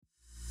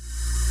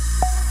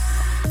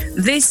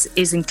This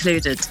is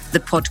Included, the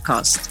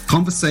podcast.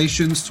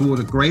 Conversations toward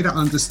a greater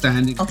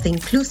understanding of the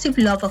inclusive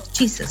love of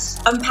Jesus.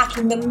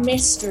 Unpacking the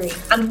mystery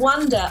and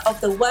wonder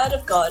of the Word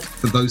of God.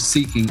 For those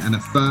seeking an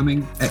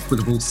affirming,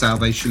 equitable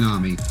Salvation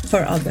Army.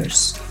 For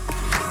others.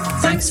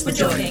 Thanks for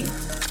joining.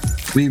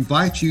 We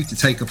invite you to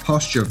take a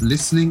posture of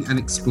listening and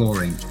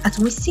exploring. As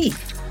we seek,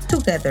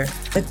 together,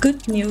 the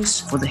good news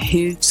for the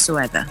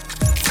whosoever.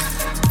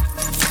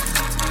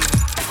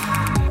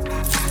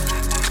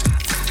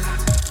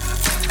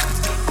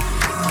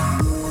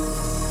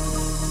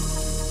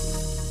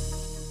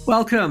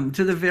 Welcome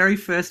to the very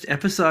first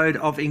episode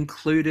of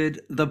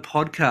Included, the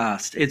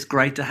podcast. It's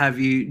great to have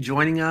you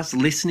joining us,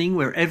 listening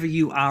wherever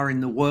you are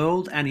in the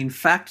world. And in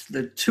fact,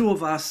 the two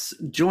of us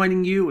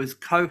joining you as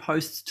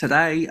co-hosts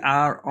today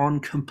are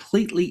on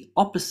completely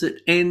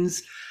opposite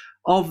ends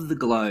of the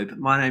globe.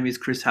 My name is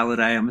Chris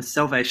Halliday. I'm a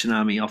Salvation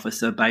Army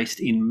officer based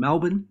in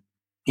Melbourne,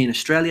 in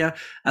Australia,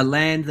 a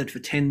land that for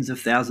tens of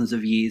thousands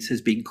of years has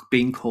been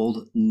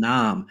called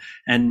Naarm.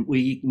 And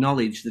we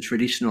acknowledge the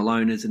traditional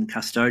owners and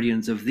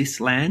custodians of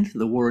this land,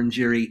 the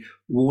Wurundjeri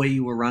Woi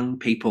Wurrung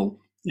people,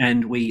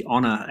 and we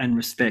honour and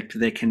respect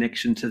their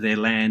connection to their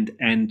land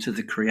and to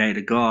the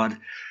Creator God.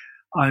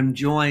 I'm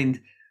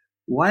joined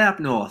way up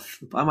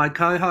north by my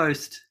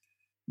co-host,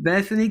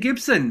 Bethany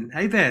Gibson.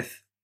 Hey,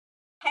 Beth.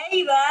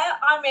 Hey there.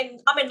 I'm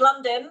in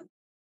London.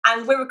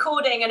 And we're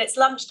recording and it's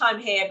lunchtime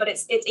here, but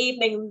it's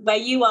evening where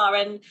you are.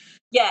 And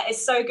yeah,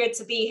 it's so good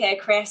to be here,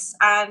 Chris.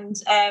 And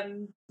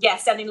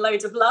sending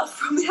loads of love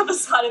from the other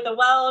side of the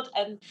world.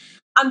 And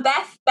I'm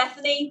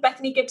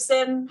Bethany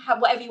Gibson,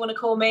 whatever you want to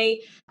call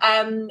me.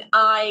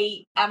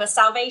 I am a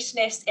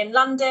Salvationist in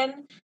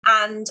London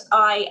and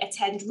I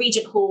attend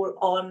Regent Hall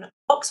on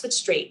Oxford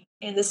Street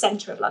in the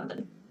centre of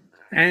London.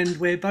 And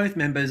we're both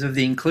members of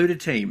the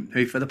Included team,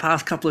 who for the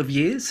past couple of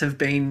years have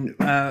been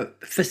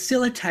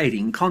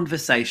facilitating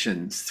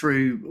conversations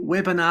through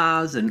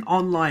webinars and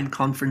online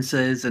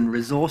conferences and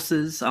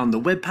resources on the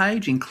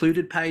webpage,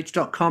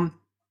 includedpage.com,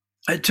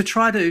 to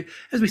try to,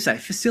 as we say,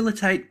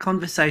 facilitate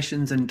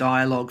conversations and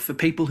dialogue for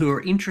people who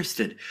are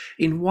interested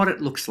in what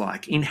it looks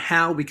like, in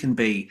how we can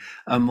be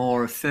a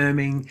more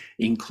affirming,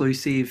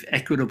 inclusive,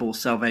 equitable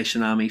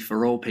Salvation Army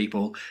for all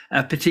people,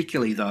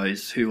 particularly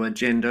those who are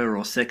gender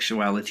or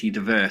sexuality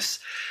diverse.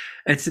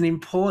 It's an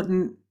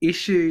important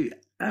issue,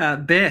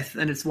 Beth,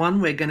 and it's one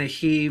we're going to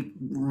hear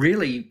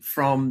really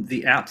from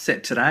the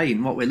outset today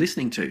in what we're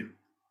listening to.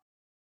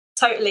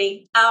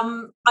 Totally.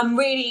 I'm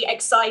really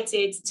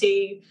excited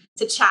to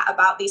chat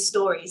about these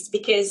stories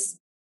because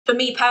for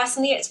me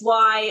personally, it's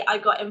why I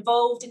got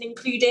involved in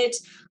Included.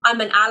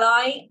 I'm an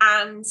ally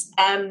and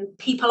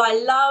people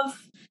I love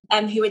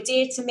who are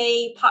dear to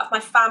me, part of my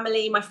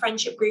family, my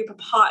friendship group, are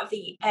part of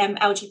the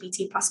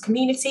LGBT plus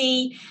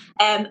community.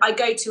 I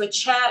go to a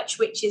church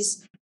which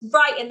is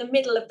right in the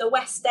middle of the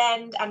West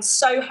End, and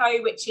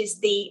Soho, which is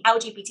the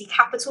LGBT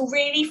capital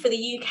really for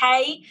the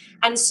UK.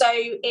 And so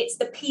it's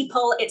the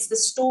people, it's the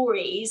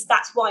stories.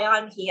 That's why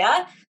I'm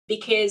here,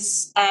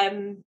 because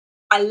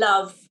I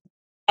love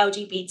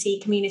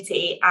LGBT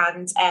community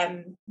and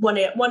want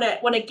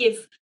to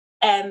give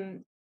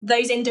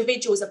those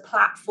individuals a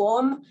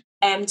platform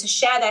to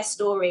share their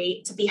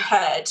story, to be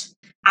heard.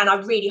 And I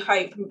really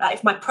hope,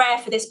 if my prayer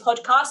for this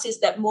podcast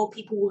is that more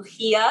people will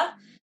hear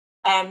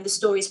the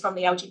stories from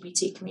the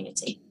LGBT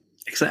community.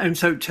 Excellent. And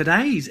so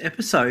today's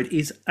episode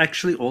is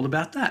actually all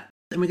about that.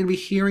 And we're going to be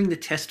hearing the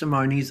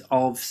testimonies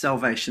of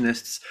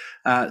Salvationists,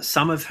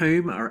 some of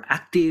whom are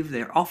active,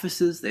 they're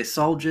officers, they're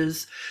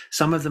soldiers.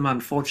 Some of them,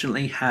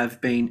 unfortunately, have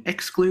been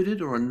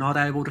excluded or are not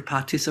able to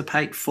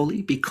participate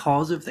fully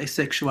because of their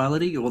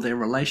sexuality or their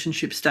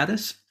relationship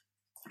status.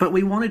 But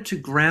we wanted to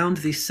ground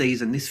this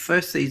season, this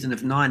first season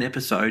of 9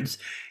 episodes,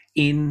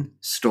 in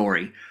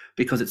story,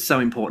 because it's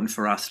so important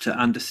for us to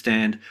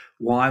understand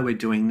why we're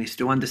doing this,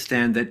 to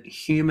understand that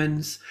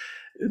humans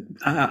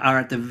are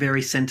at the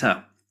very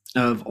centre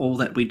of all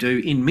that we do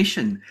in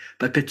mission,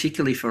 but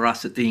particularly for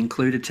us at the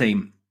Included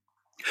team.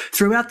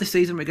 Throughout the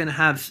season, we're going to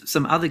have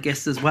some other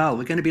guests as well.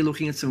 We're going to be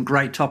looking at some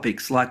great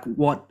topics like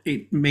what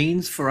it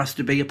means for us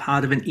to be a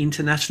part of an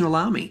international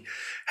army.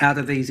 How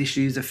do these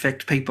issues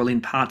affect people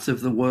in parts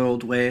of the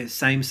world where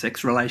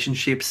same-sex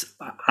relationships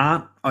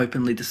aren't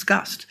openly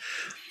discussed?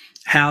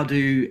 How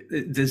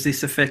is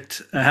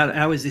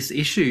this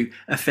issue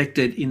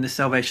affected in the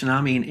Salvation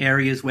Army in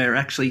areas where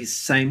actually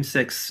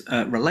same-sex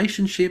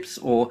relationships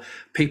or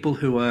people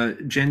who are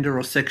gender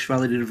or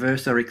sexuality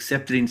diverse are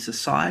accepted in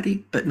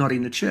society but not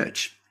in the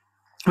church?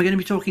 We're going to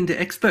be talking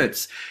to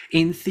experts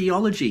in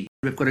theology.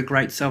 We've got a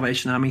great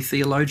Salvation Army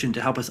theologian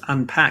to help us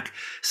unpack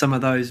some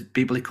of those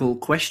biblical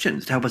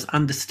questions, to help us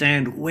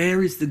understand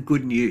where is the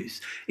good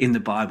news in the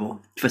Bible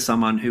for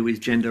someone who is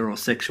gender or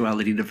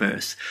sexuality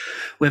diverse.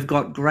 We've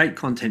got great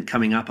content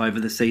coming up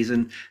over the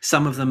season.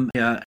 Some of them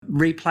are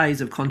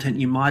replays of content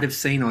you might have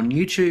seen on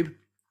YouTube,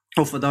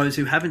 or for those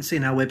who haven't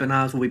seen our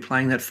webinars, we'll be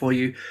playing that for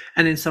you.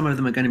 And then some of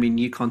them are going to be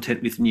new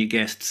content with new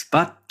guests.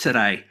 But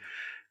today,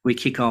 we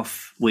kick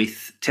off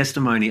with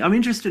testimony. I'm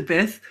interested,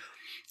 Beth,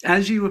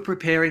 As you were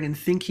preparing and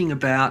thinking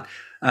about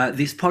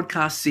this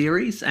podcast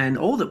series and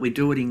all that we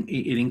do it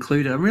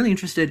included, I'm really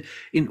interested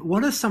in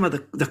what are some of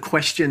the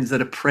questions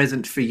that are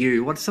present for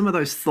you? What are some of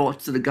those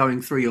thoughts that are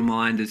going through your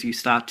mind as you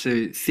start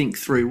to think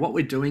through what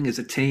we're doing as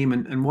a team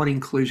and what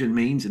inclusion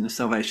means in the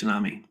Salvation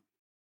Army?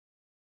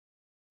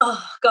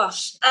 Oh,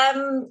 gosh.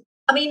 I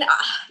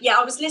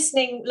was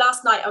listening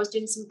last night. I was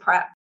doing some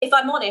prep. If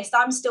I'm honest,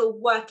 I'm still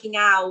working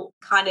out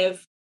kind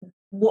of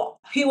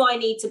who I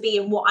need to be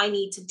and what I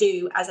need to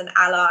do as an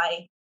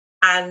ally.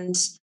 And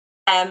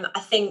I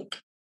think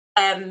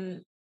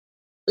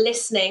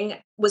listening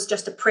was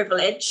just a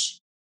privilege,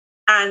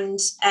 and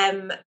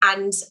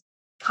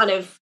kind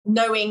of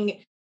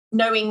knowing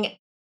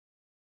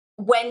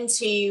when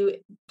to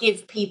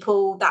give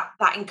people that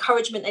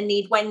encouragement they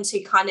need, when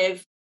to kind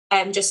of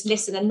just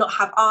listen and not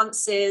have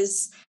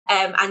answers,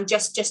 and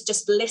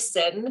just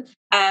listen.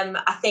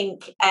 I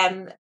think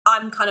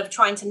I'm kind of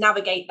trying to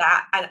navigate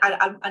that, and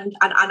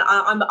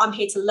I'm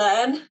here to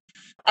learn,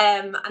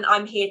 and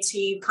I'm here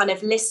to kind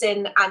of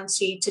listen and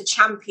to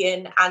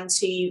champion and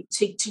to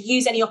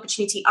use any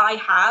opportunity I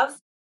have,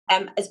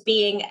 as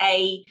being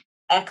a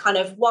kind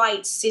of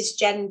white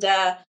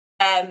cisgender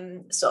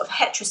sort of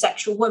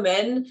heterosexual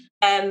woman.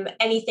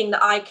 Anything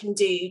that I can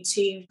do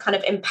to kind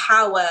of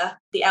empower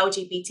the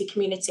LGBT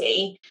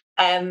community,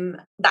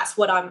 that's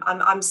what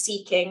I'm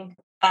seeking,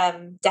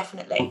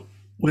 definitely.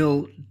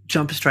 We'll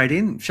jump straight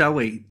in, shall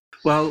we?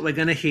 Well, we're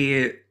going to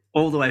hear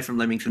all the way from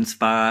Leamington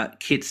Spa,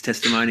 Kit's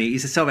testimony.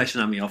 He's a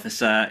Salvation Army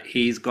officer.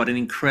 He's got an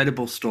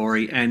incredible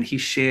story, and he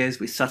shares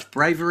with such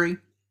bravery.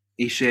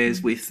 He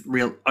shares with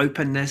real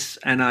openness,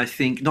 and I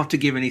think, not to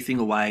give anything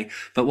away,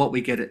 but what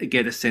we get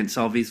a sense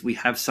of is we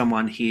have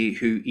someone here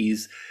who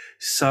is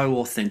so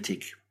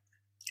authentic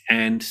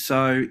and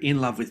so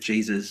in love with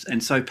Jesus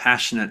and so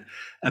passionate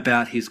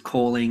about his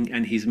calling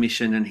and his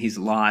mission and his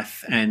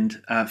life and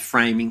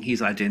framing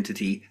his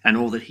identity and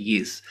all that he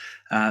is.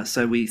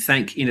 So we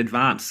thank in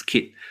advance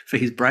Kit for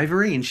his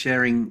bravery in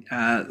sharing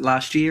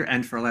last year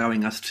and for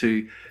allowing us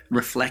to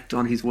reflect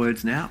on his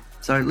words now.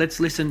 So let's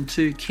listen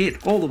to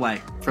Kit all the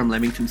way from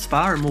Leamington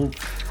Spa, and we'll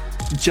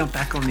jump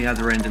back on the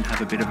other end and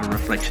have a bit of a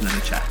reflection and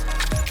a chat.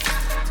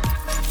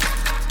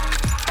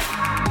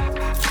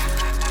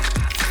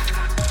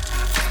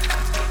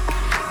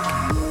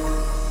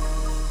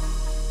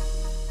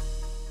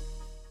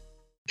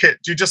 Kit,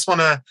 do you just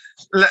want to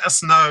let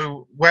us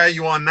know where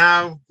you are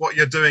now, what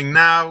you're doing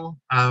now?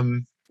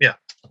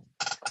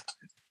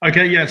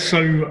 Okay, yeah,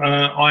 so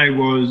I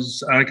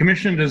was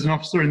commissioned as an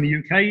officer in the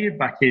UK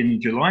back in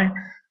July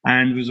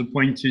and was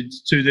appointed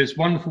to this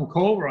wonderful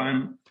corps where I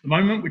am at the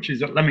moment, which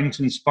is at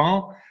Leamington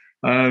Spa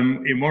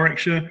in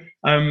Warwickshire.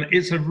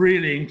 It's a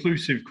really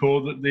inclusive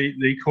corps. That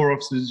the corps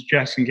officers,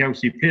 Jess and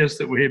Kelsey Pierce,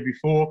 that were here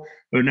before,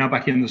 who are now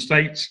back in the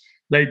States,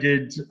 they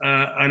did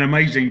an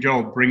amazing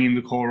job bringing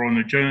the corps on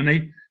a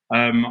journey.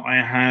 I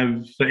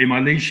have, in my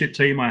leadership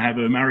team, I have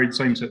a married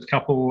same-sex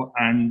couple,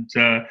 and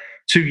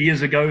 2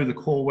 years ago, the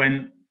corps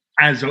went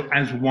as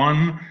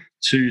one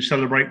to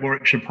celebrate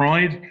Warwickshire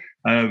Pride,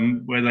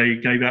 where they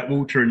gave out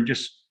water and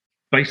just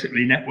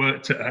basically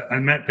networked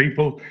and met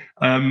people.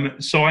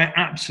 So I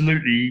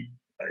absolutely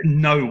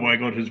know why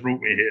God has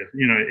brought me here.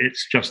 You know,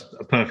 it's just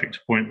a perfect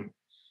appointment.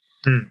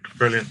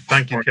 Brilliant.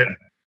 Thank you, Kit.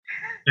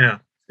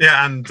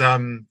 Yeah, and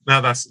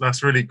no,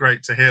 that's really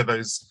great to hear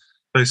those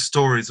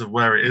stories of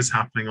where it is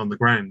happening on the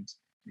ground.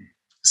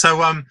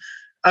 So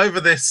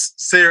over this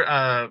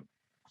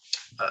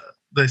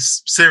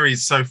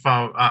series so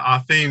far, our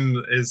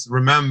theme is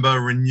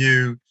remember,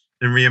 renew,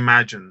 and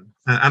reimagine.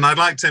 And I'd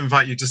like to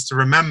invite you just to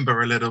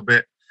remember a little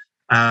bit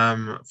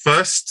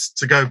first,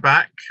 to go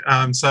back.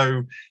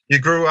 So you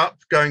grew up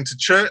going to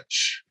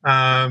church.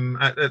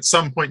 At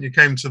some point you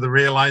came to the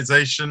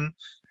realization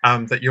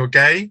that you're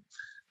gay.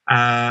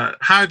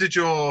 How did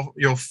your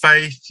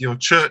faith, your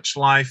church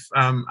life,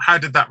 how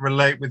did that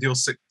relate with your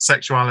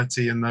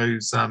sexuality in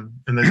those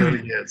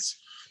early years?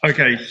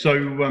 Okay,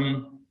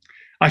 so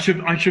I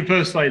should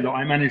first say that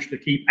I managed to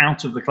keep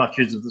out of the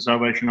clutches of the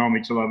Salvation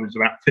Army till I was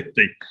about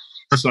 50.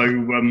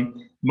 So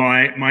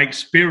my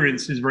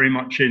experience is very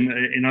much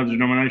in other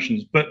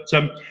denominations. But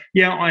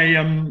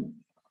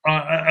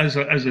as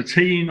a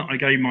teen, I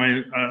gave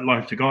my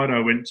life to God. I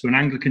went to an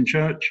Anglican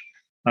church.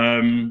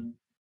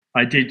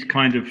 I did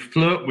kind of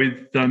flirt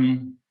with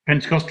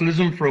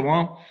Pentecostalism for a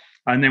while,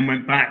 and then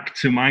went back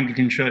to my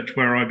Anglican church,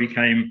 where I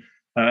became,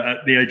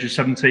 at the age of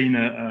 17,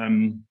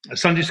 a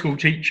Sunday school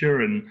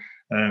teacher and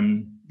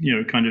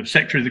kind of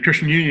secretary of the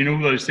Christian Union,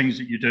 all those things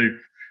that you do,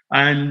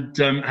 and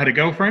had a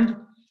girlfriend.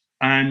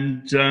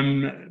 And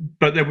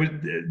but there was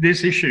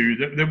this issue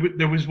that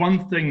there was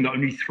one thing that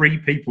only 3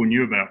 people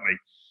knew about me.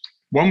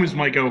 One was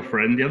my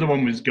girlfriend, the other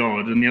one was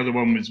God, and the other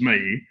one was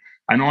me.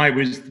 And I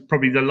was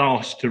probably the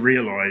last to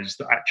realise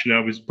that actually I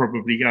was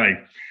probably gay.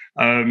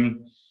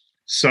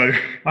 So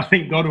I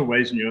think God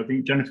always knew. I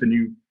think Jennifer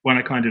knew when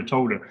I kind of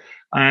told her.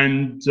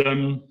 And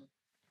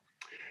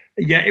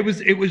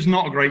it was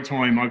not a great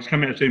time. I was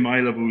coming out to do my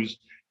A-levels.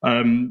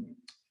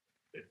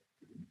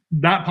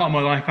 that part of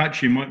my life,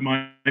 actually,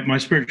 my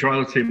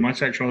spirituality and my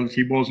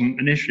sexuality wasn't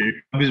an issue.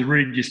 I was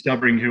really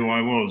discovering who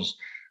I was.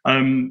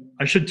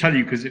 I should tell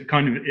you, because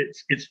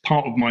it's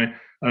part of my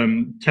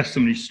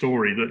testimony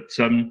story,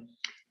 that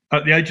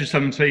at the age of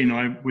 17,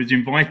 I was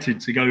invited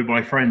to go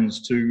by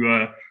friends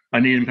to a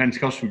Neon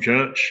Pentecostal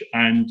church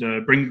and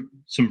bring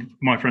some of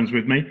my friends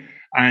with me.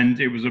 And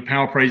it was a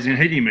power, praise and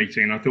healing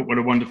meeting. And I thought, what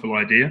a wonderful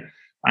idea.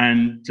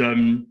 And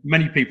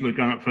many people had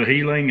gone up for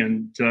healing.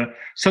 And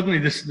suddenly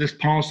this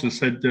pastor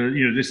said,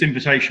 this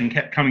invitation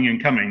kept coming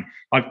and coming.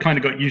 I've kind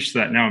of got used to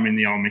that now I'm in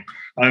the army.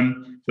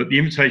 But the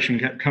invitation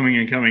kept coming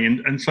and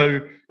coming. And so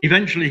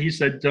eventually he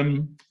said,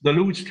 the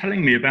Lord's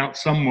telling me about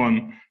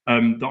someone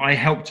that I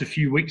helped a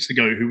few weeks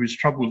ago who was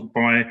troubled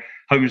by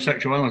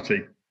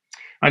homosexuality.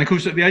 And of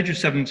course, at the age of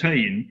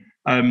 17,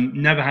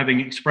 never having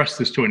expressed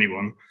this to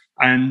anyone,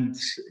 and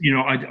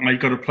I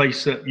got a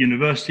place at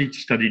university to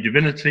study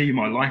divinity.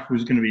 My life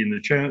was going to be in the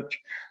church,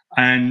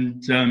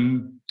 and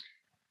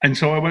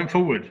so I went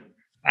forward,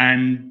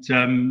 and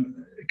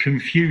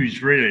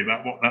confused really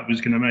about what that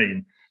was going to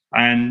mean.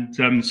 And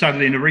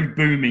sadly, in a very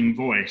booming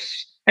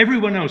voice,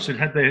 everyone else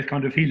had their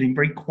kind of healing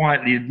very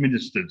quietly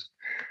administered,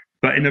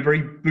 but in a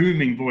very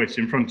booming voice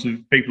in front of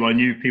people I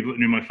knew, people that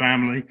knew my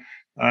family.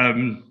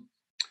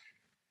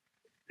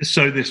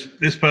 So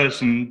this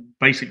person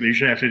basically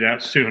shouted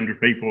out to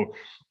 200 people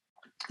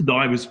that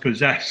I was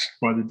possessed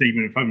by the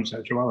demon of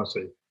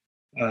homosexuality.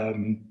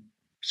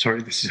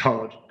 Sorry, this is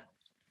hard.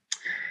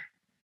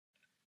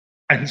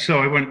 And so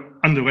I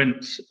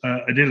underwent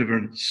a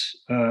deliverance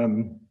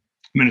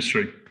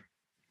ministry.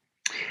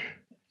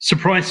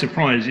 Surprise,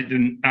 surprise, it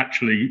didn't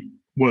actually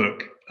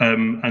work.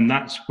 And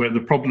that's where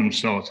the problem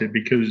started,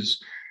 because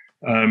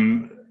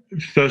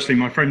firstly,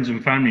 my friends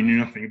and family knew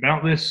nothing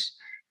about this.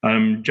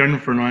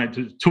 Jennifer and I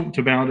had talked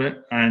about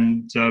it,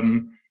 and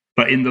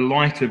but in the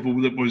light of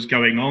all that was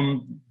going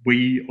on,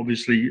 we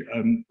obviously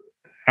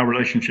our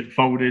relationship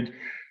folded.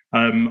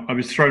 I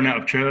was thrown out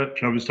of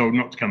church. I was told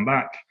not to come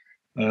back.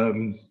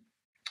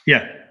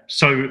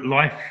 So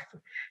life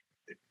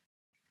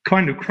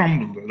kind of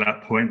crumbled at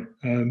that point.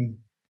 And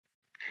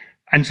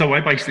so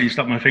I basically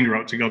stuck my finger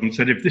up to God and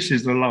said, if this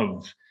is the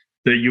love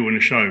that you want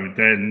to show,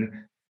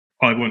 then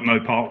I want no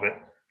part of it.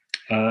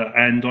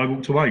 And I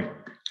walked away.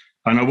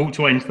 And I walked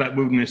away into that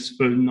wilderness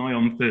for nigh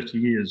on 30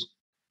 years.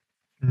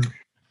 Mm.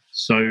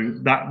 So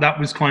that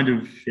was kind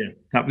of,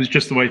 that was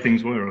just the way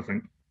things were, I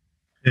think.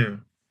 Yeah.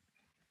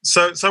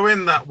 So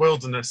in that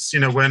wilderness,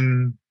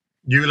 when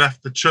you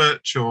left the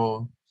church,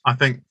 or I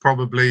think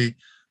probably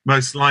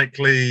most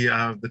likely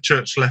the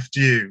church left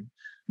you,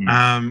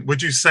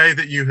 would you say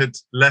that you had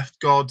left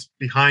God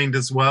behind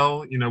as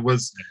well?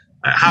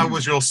 How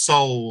was your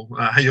soul,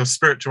 your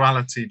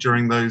spirituality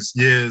during those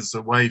years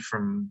away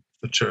from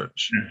the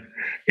church?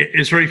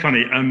 It's very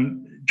funny.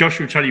 Josh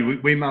will tell you,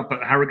 we met up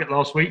at Harrogate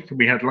last week.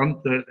 We had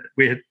lunch,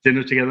 we had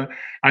dinner together,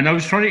 and I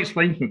was trying to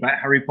explain to him about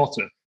Harry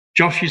Potter.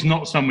 Josh is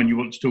not someone you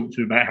want to talk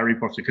to about Harry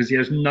Potter, because he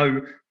has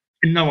no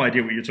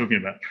idea what you're talking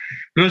about.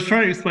 But I was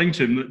trying to explain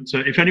to him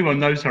that if anyone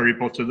knows Harry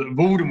Potter, that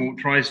Voldemort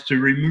tries to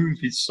remove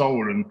his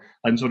soul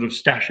and sort of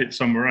stash it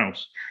somewhere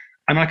else.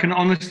 And I can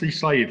honestly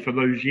say, for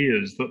those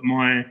years, that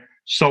my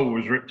soul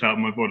was ripped out of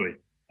my body.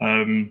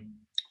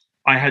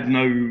 I had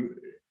no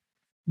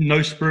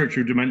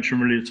spiritual dimension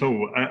really at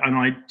all, and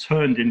I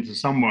turned into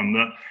someone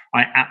that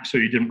I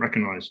absolutely didn't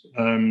recognize.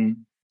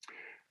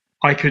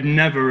 I could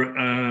never.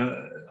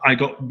 I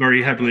got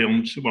very heavily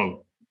on.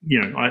 Well,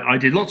 I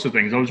did lots of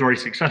things. I was very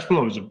successful.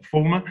 I was a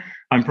performer.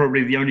 I'm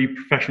probably the only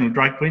professional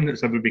drag queen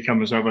that's ever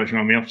become a Salvation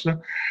Army officer,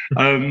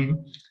 and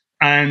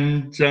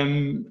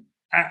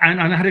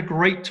I had a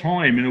great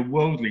time in a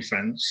worldly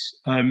sense.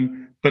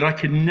 But I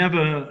could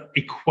never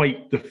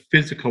equate the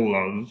physical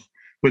love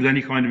with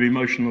any kind of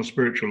emotional or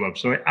spiritual love.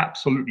 So it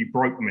absolutely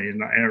broke me in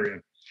that area.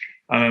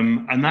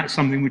 And that's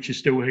something which is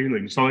still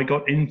healing. So I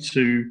got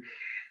into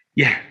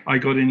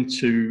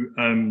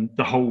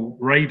the whole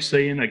rave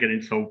scene. I got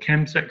into the whole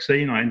chemsex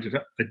scene. I ended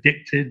up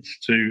addicted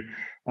to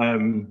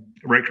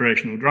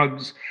recreational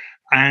drugs.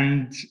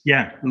 And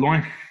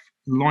life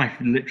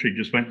literally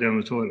just went down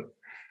the toilet.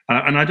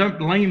 And I don't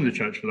blame the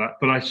church for that,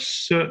 but I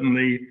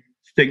certainly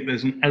think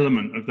there's an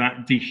element of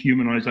that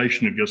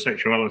dehumanization of your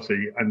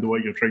sexuality and the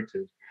way you're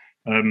treated.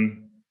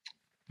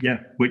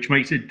 Which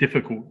makes it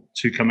difficult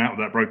to come out of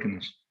that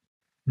brokenness.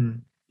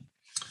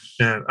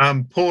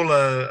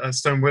 Paula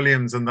Stone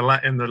Williams in the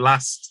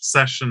last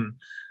session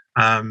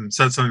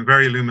said something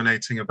very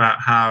illuminating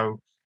about how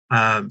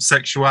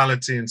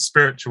sexuality and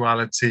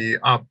spirituality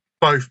are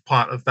both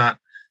part of that,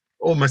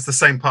 almost the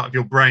same part of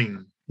your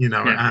brain,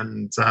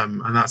 and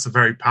that's a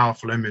very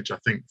powerful image, I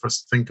think, for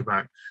us to think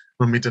about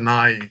when we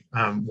deny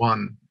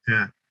one.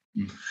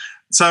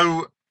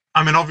 So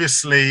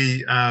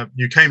obviously,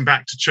 you came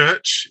back to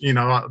church.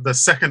 The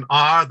second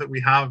R that we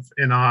have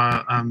in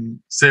our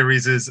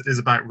series is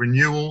about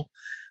renewal.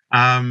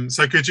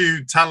 So could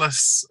you tell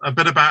us a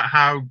bit about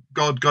how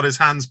God got his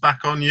hands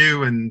back on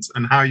you and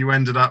how you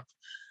ended up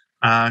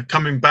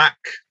coming back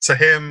to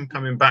him,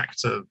 coming back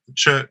to the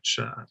church?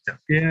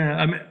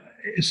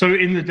 so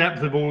in the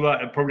depth of all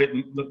that,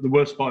 probably the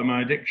worst part of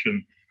my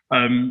addiction,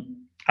 and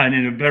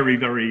in a very,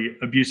 very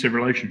abusive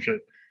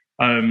relationship,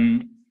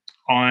 I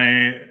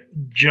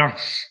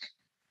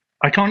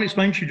can't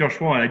explain to you, Josh,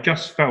 why. I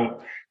just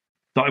felt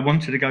that I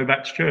wanted to go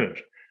back to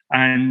church.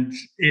 And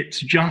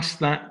it's just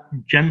that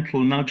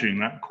gentle nudging,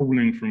 that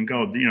calling from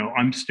God,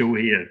 I'm still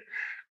here.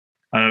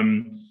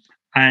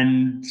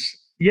 And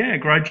yeah,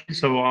 gradually,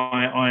 so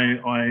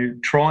I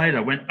tried,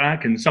 I went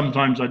back, and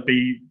sometimes I'd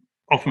be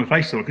off my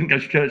face, so I couldn't go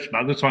to church,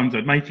 but other times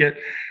I'd make it.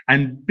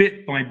 And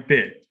bit by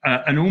bit,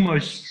 and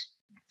almost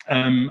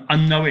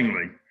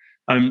unknowingly,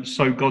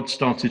 so God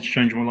started to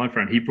change my life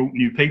around. He brought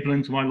new people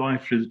into my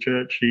life through the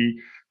church. He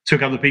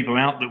took other people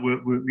out that were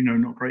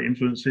not great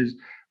influences.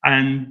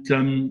 And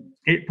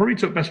it probably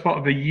took the best part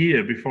of a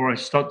year before I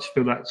started to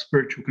feel that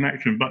spiritual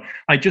connection. But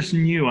I just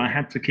knew I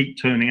had to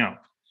keep turning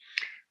up.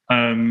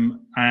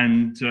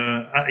 And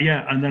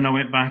then I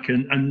went back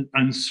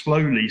and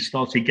slowly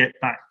started to get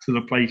back to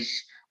the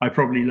place I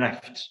probably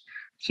left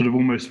sort of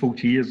almost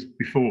 40 years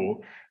before.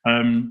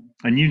 And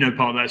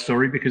part of that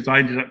story because I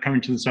ended up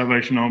coming to the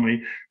Salvation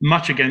Army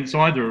much against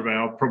either of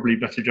our probably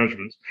better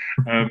judgments.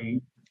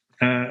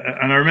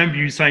 And I remember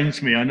you saying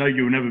to me, I know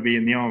you'll never be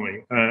in the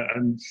army.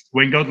 And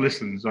when God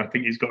listens, I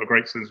think he's got a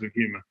great sense of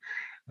humour.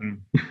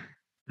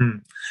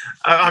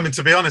 I mean,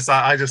 to be honest,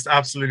 I just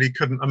absolutely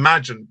couldn't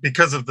imagine,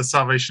 because of the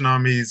Salvation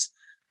Army's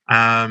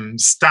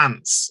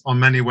stance on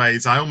many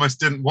ways. I almost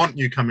didn't want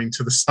you coming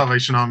to the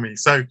Salvation Army.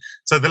 So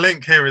the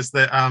link here is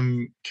that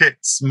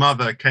Kit's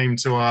mother came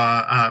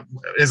to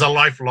is a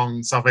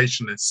lifelong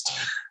Salvationist,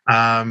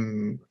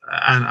 and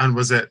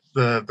was at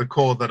the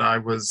corps that I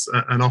was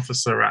an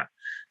officer at.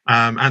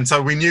 And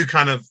so we knew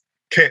kind of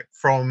Kit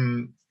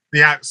from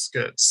the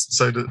outskirts,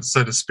 so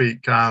to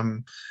speak.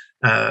 And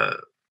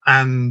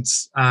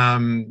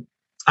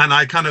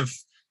I kind of,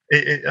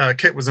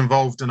 Kit was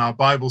involved in our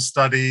Bible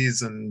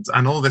studies and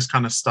all this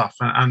kind of stuff.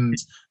 And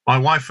my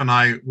wife and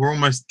I were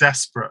almost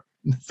desperate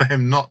for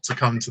him not to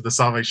come to the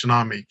Salvation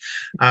Army.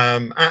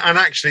 And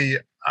actually,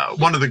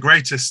 one of the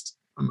greatest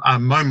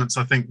moments,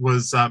 I think,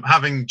 was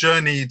having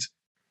journeyed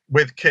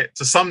with Kit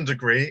to some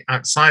degree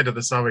outside of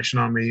the Salvation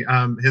Army.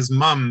 His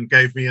mum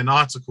gave me an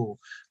article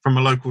from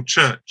a local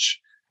church,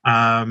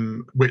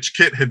 which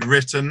Kit had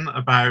written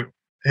about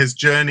his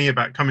journey,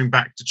 about coming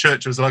back to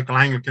church. It was a local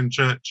Anglican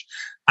church.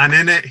 And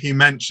in it, he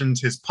mentioned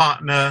his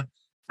partner,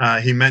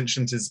 he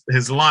mentioned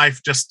his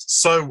life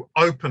just so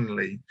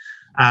openly.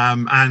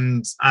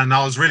 And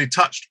I was really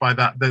touched by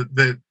that,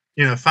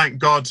 thank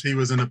God he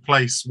was in a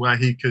place where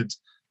he could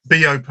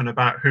be open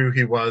about who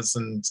he was.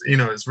 And,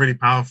 it's really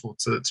powerful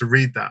to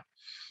read that.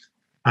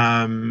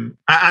 And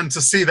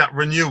to see that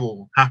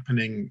renewal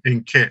happening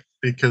in Kit,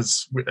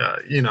 because,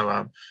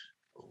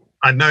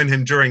 I'd known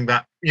him during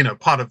that,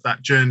 part of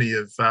that journey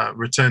of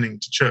returning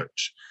to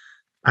church.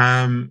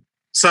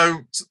 So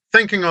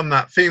thinking on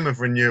that theme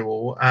of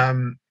renewal,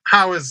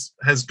 how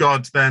has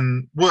God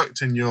then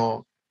worked in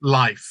your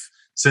life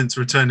since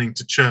returning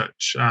to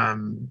church?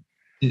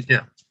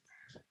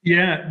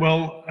 Yeah,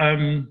 well,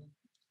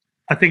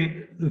 I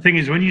think the thing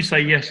is, when you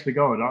say yes to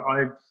God,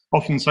 I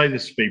often say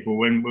this to people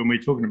when we're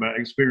talking about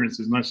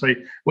experiences, and I say,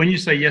 when you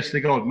say yes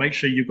to God, make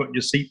sure you've got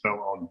your seatbelt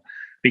on,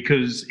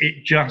 because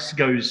it just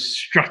goes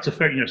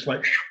stratospheric, it's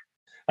like,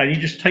 and he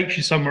just takes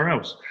you somewhere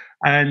else.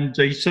 And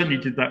he certainly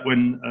did that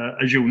when,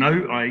 as you'll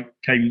know, I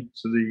came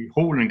to the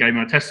hall and gave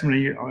my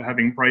testimony,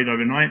 having prayed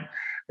overnight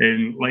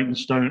in Leamington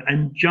Spa,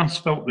 and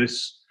just felt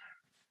this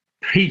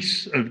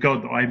peace of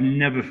God that I've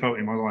never felt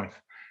in my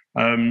life.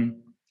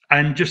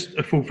 And just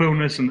a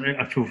fulfillment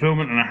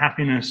and a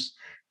happiness.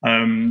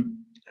 And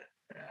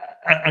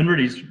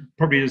really, it's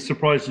probably as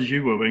surprised as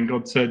you were when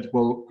God said,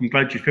 well, I'm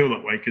glad you feel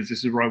that way, because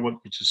this is where I want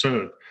you to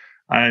serve.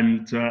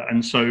 And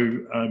so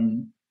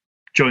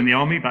joined the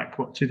army back,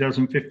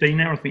 2015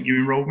 now, I think you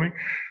enrolled me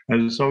as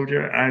a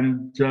soldier.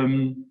 And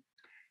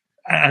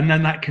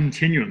then that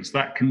continuance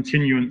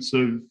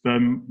of,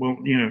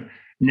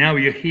 now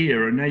you're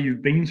here and now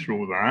you've been through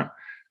all that.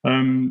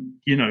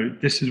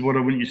 This is what I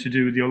want you to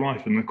do with your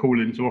life, and the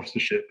call into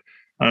officership,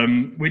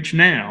 which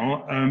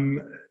now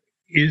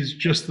is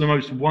just the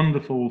most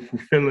wonderful,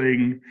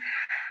 fulfilling,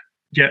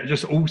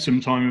 just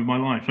awesome time of my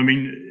life. I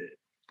mean,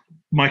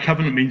 my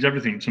covenant means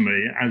everything to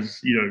me,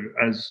 as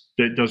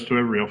it does to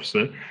every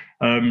officer.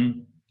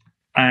 God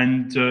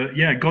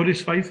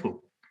is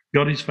faithful.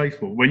 God is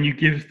faithful. When you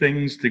give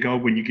things to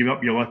God, when you give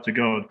up your life to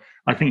God,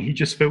 I think he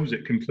just fills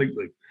it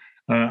completely.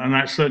 And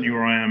that's certainly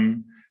where I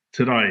am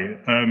today.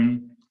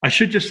 I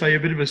should just say a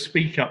bit of a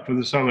speak up for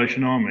the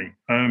Salvation Army.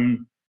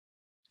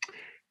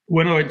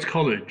 When I went to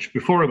college,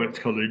 before I went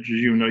to college, as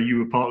you know, you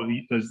were part of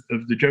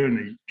the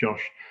journey,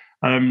 Josh.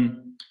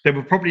 There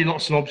were probably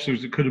lots of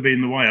obstacles that could have been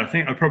in the way. I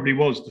think I probably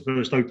was the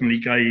first openly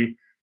gay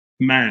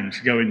man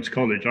to go into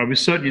college. I was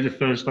certainly the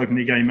first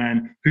openly gay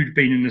man who'd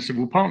been in a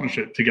civil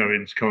partnership to go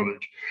into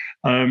college.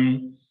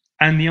 And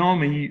the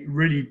army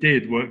really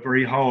did work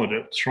very hard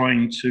at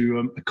trying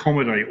to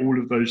accommodate all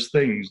of those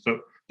things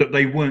that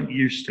they weren't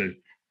used to.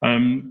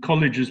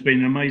 College has been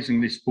an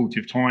amazingly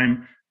supportive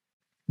time.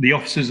 the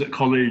officers at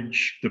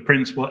college, the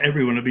principal,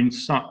 everyone have been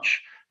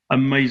such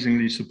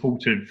amazingly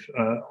supportive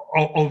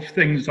of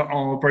things that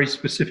are very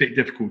specific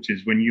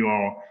difficulties when you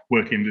are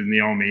working in the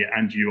army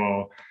and you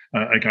are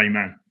a gay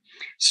man.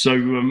 So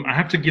I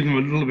have to give them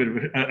a little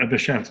bit of a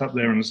shout up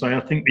there and say, I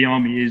think the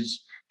army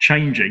is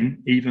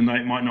changing, even though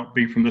it might not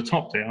be from the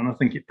top down. I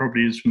think it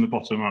probably is from the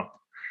bottom up.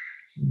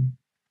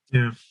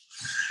 Yeah.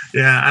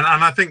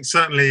 And I think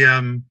certainly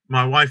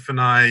my wife and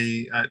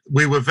I,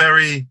 we were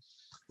very,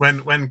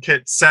 when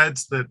Kit said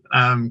that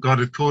God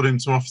had called him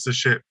to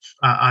officership,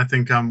 I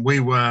think we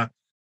were,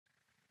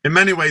 in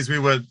many ways, we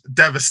were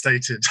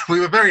devastated. We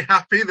were very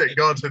happy that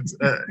God had,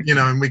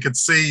 and we could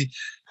see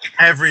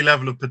every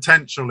level of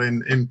potential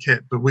in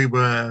Kit, but we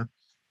were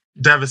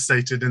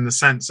devastated in the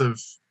sense of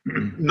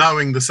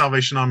knowing the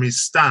Salvation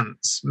Army's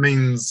stance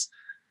means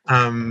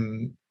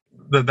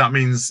that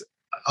means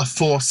a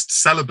forced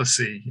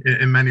celibacy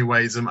in many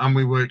ways, and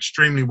we were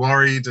extremely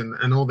worried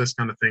and all this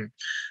kind of thing.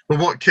 But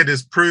what Kit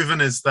has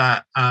proven is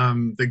that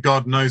that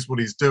God knows what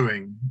he's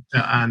doing,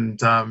 and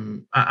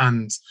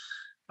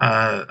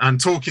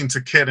talking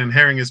to Kit and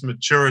hearing his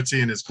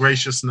maturity and his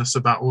graciousness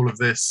about all of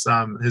this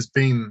has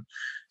been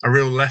a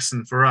real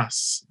lesson for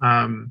us.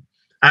 And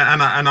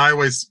I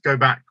always go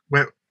back,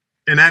 where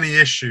in any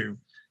issue,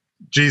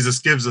 Jesus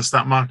gives us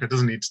that marker,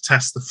 doesn't he, to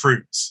test the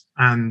fruits.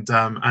 And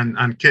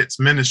Kit's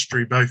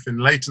ministry, both in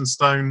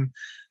Leytonstone,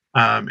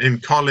 in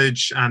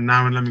college, and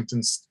now in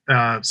Leamington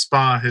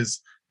Spa, has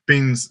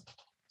been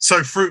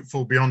so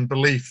fruitful beyond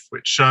belief,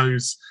 which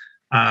shows,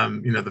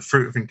 the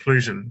fruit of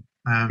inclusion.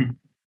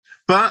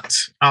 But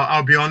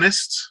I'll be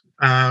honest,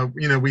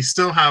 we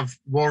still have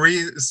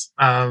worries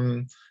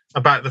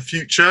about the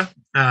future,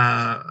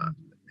 and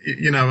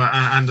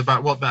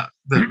about what that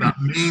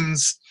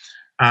means.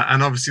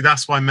 And obviously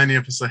that's why many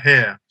of us are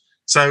here.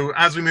 So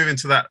as we move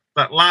into that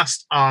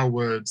last R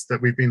words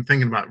that we've been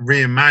thinking about,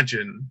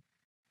 reimagine,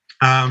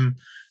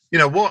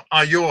 what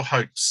are your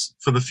hopes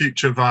for the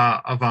future of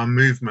our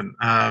movement?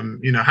 How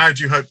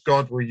do you hope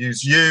God will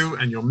use you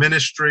and your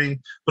ministry,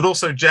 but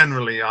also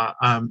generally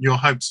your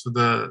hopes for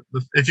the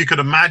if you could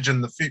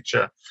imagine the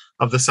future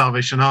of the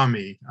Salvation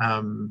Army?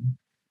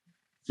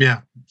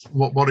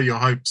 What are your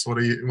hopes? What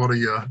are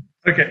your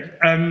Okay,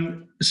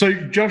 so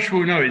Josh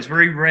will know it's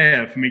very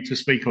rare for me to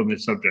speak on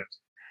this subject.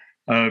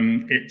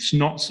 It's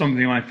not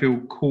something I feel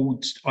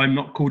called. I'm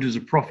not called as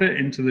a prophet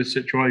into this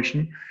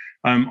situation.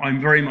 I'm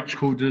very much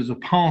called as a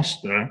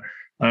pastor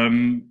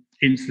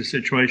into the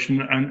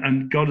situation,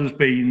 and God has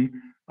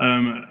been.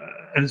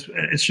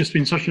 It's just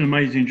been such an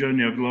amazing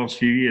journey over the last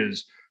few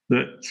years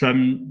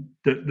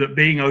that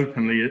being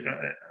openly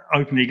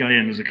gay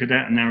and as a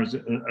cadet and now as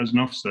an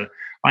officer,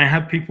 I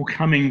have people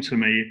coming to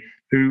me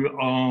who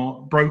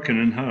are broken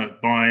and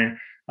hurt by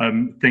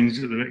things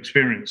that they've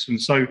experienced.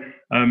 And so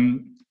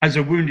as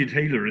a wounded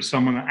healer, as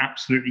someone that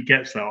absolutely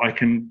gets that, I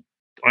can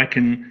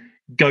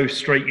go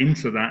straight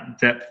into that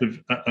depth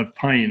of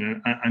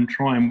pain and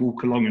try and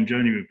walk along and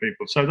journey with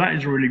people. So that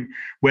is really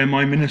where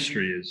my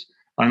ministry is.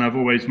 And I've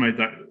always made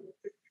that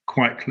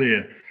quite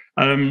clear.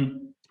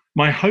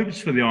 My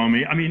hopes for the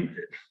army,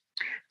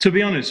 to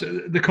be honest,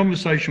 the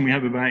conversation we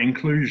have about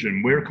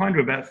inclusion, we're kind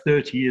of about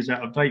 30 years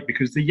out of date,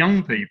 because the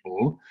young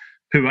people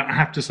who I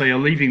have to say are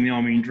leaving the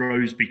army in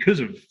droves because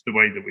of the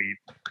way that we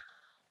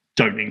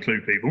don't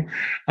include people,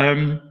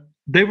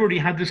 they've already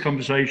had this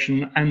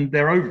conversation and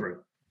they're over it.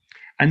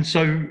 And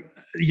so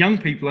young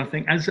people, I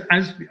think, as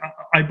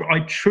I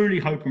truly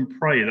hope and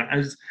pray that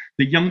as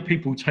the young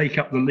people take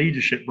up the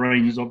leadership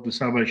reins of the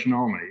Salvation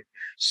Army,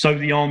 so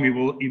the army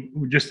will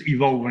just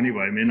evolve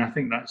anyway. I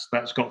think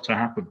that's got to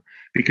happen,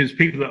 because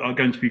people that are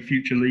going to be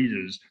future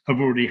leaders have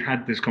already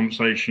had this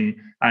conversation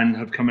and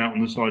have come out on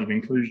the side of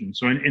inclusion.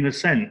 So in a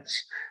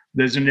sense,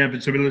 there's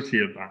inevitability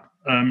of that.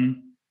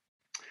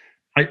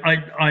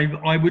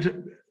 I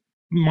would,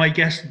 my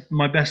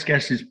best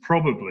guess is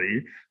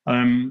probably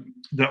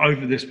that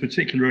over this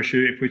particular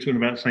issue, if we're talking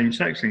about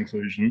same-sex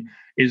inclusion,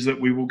 is that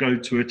we will go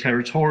to a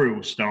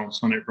territorial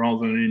stance on it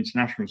rather than an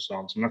international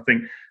stance. And I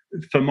think,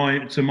 to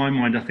my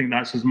mind, I think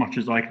that's as much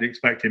as I could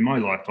expect in my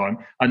lifetime.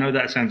 I know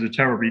that sounds a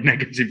terribly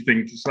negative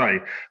thing to say,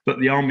 but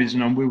the army is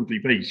an unwieldy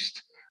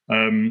beast,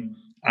 and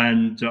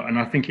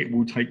I think it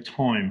will take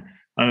time.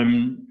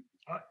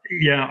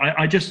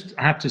 I just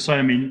have to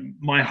say,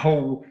 my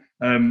whole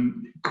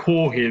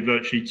core here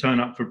virtually turn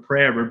up for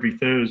prayer every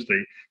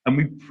Thursday, and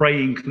we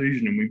pray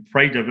inclusion, and we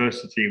pray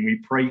diversity, and we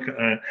pray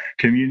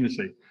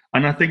community.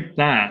 And I think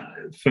that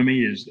for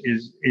me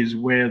is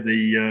where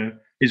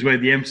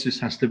the emphasis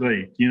has to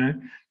be.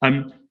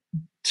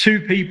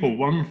 Two people,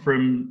 one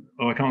from,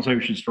 I can't say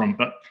who she's from,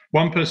 but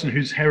one person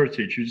whose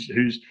heritage,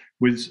 who's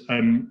was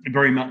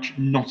very much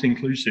not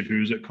inclusive,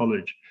 who was at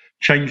college,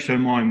 changed her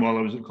mind while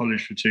I was at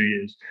college for 2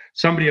 years.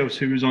 Somebody else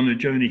who was on a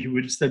journey, who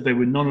would have said they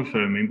were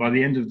non-affirming, by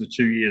the end of the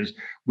 2 years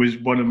was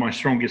one of my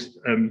strongest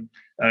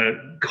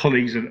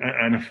colleagues,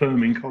 an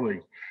affirming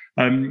colleague.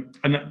 And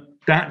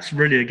that's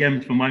really,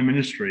 again, for my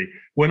ministry.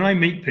 When I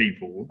meet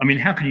people,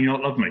 how can you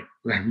not love me?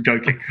 I'm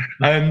joking.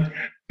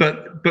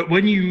 But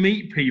when you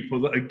meet people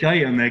that are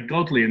gay and they're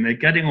godly and they're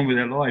getting on with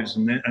their lives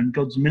and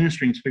God's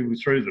ministering to people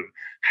through them,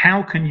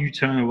 how can you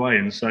turn away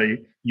and say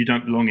you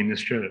don't belong in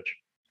this church?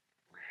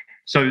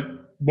 So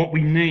what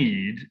we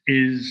need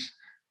is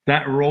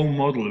that role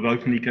model of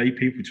openly gay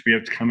people to be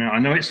able to come out. I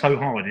know it's so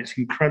hard; it's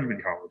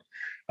incredibly hard.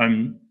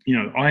 I'm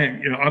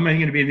only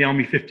going to be in the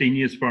army 15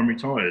 years before I'm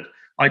retired.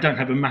 I don't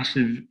have a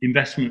massive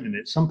investment in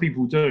it. Some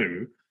people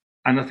do,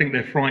 and I think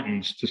they're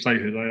frightened to say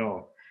who they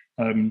are.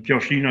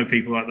 Josh, you know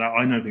people like that.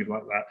 I know people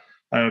like that.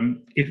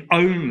 If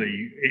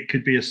only it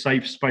could be a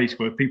safe space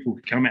where people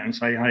could come out and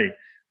say, hey,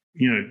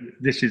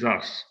 this is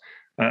us,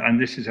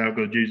 and this is how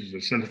God uses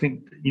us. And I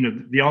think,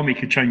 the army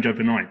could change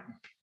overnight.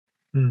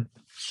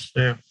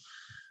 Yeah.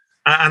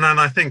 And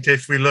I think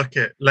if we look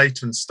at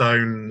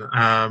Leytonstone,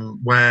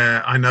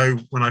 where I know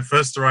when I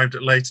first arrived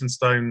at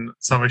Leytonstone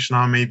Salvation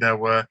Army, there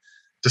were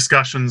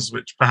discussions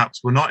which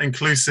perhaps were not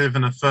inclusive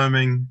and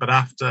affirming, but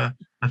after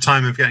a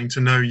time of getting to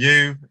know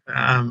you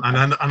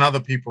and other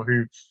people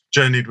who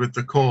journeyed with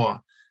the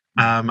Corps,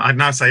 I'd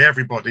now say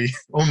everybody,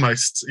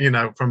 almost,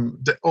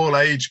 from all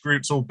age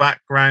groups, all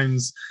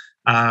backgrounds,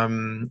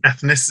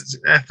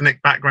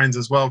 ethnic backgrounds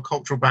as well,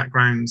 cultural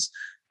backgrounds,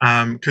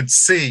 could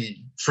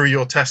see through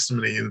your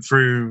testimony and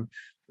through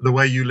the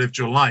way you lived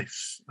your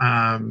life,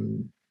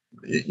 the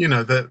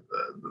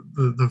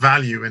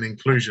value in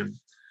inclusion.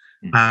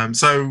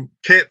 So,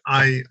 Kit,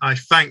 I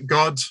thank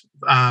God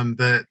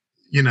that,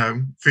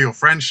 for your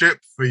friendship,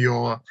 for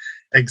your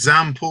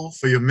example,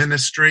 for your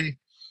ministry.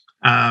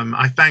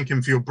 I thank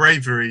him for your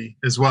bravery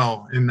as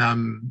well in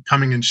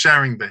coming and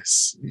sharing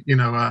this.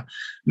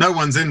 No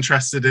one's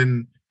interested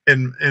in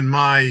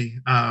my,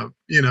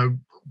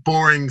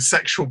 boring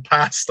sexual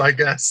past, I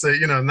guess,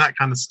 and that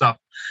kind of stuff.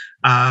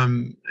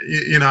 And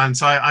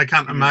so I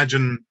can't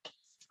imagine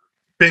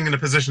being in a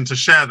position to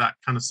share that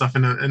kind of stuff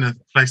in a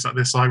place like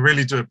this. So I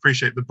really do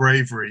appreciate the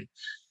bravery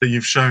that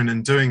you've shown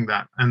in doing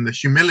that and the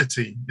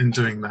humility in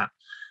doing that.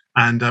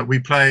 And we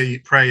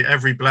pray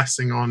every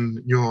blessing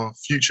on your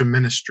future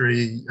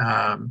ministry,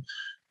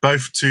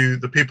 both to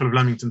the people of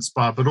Leamington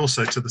Spa, but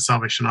also to the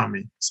Salvation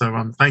Army.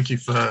 So thank you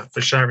for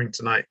sharing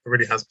tonight. It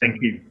really has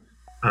been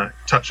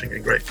touching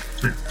and great.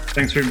 Yeah.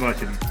 Thanks for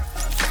inviting me.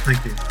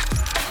 Thank you.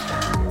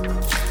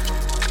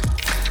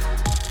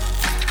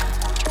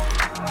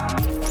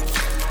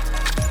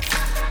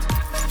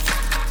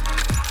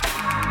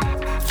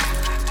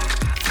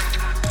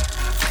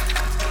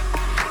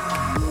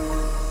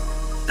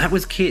 That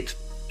was Kit,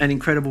 an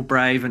incredible,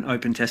 brave and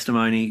open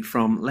testimony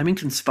from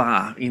Leamington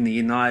Spa in the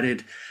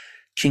United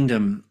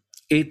Kingdom.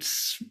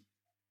 It's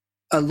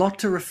a lot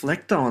to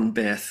reflect on,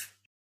 Beth.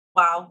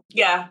 Wow.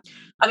 Yeah.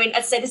 I mean,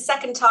 I'd say the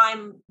second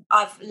time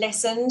I've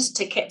listened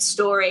to Kit's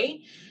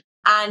story,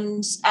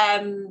 and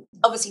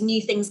obviously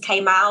new things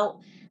came out.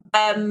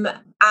 I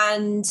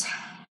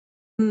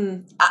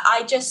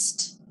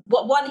just,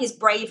 his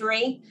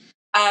bravery,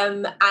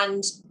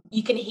 and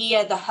you can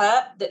hear the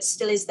hurt that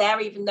still is there,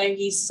 even though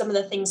some of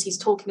the things he's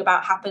talking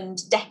about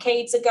happened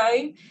decades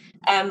ago.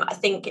 I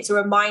think it's a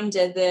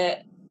reminder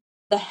that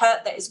the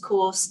hurt that is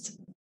caused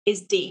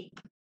is deep.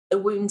 The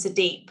wounds are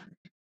deep.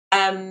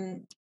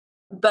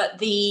 But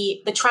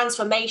the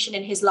transformation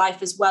in his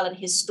life as well, and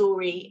his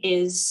story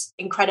is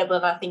incredible.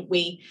 And I think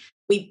we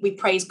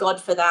praise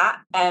God for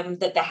that,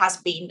 that there has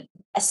been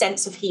a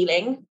sense of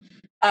healing,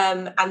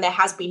 and there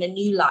has been a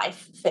new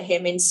life for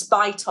him in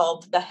spite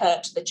of the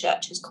hurt the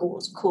church has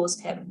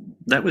caused him.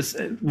 That was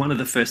one of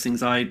the first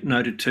things I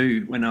noted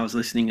too when I was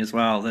listening as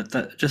well,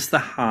 that just the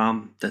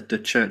harm that the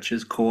church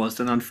has caused.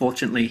 And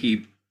unfortunately,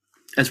 he,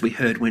 as we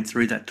heard, went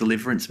through that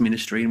deliverance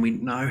ministry, and we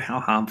know how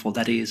harmful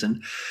that is.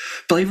 And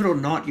believe it or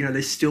not,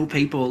 there's still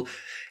people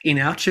in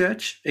our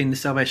church, in the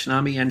Salvation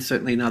Army, and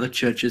certainly in other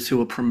churches,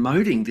 who are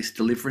promoting this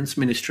deliverance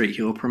ministry,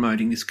 who are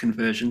promoting this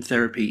conversion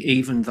therapy,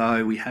 even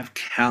though we have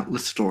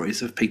countless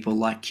stories of people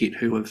like Kit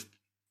who have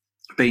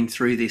been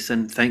through this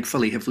and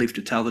thankfully have lived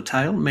to tell the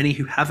tale. Many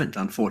who haven't,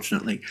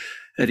 unfortunately.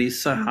 It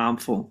is so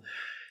harmful.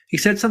 He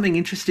said something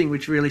interesting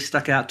which really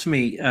stuck out to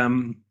me.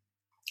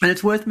 And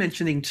it's worth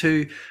mentioning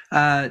too,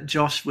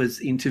 Josh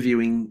was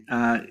interviewing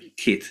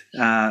Kit,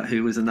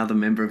 who was another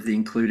member of the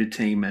Included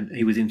team, and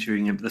he was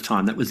interviewing him at the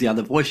time. That was the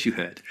other voice you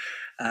heard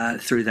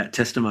through that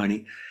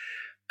testimony.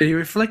 But he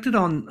reflected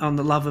on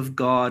the love of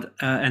God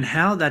and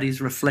how that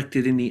is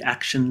reflected in the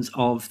actions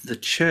of the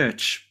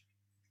church.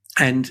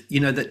 And,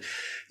 that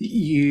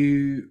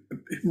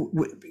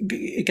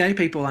gay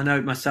people, I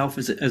know myself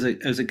as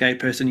a gay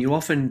person, you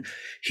often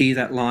hear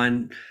that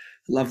line,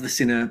 love the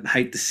sinner,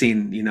 hate the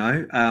sin,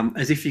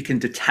 as if you can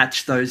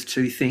detach those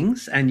two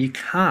things, and you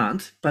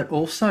can't. But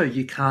also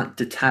you can't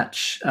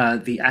detach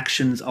the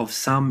actions of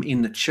some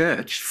in the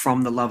church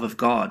from the love of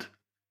God.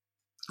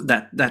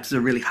 That's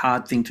a really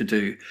hard thing to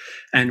do.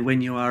 And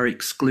when you are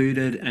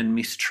excluded and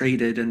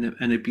mistreated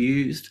and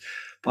abused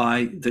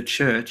by the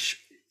church,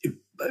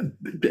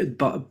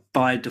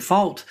 by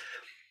default,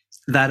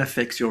 that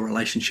affects your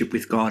relationship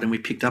with God. And we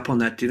picked up on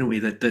that, didn't we?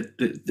 That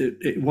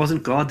it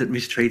wasn't God that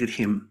mistreated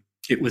him.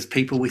 It was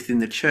people within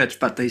the church,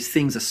 but these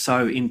things are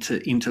so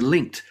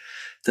interlinked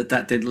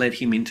that then led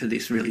him into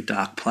this really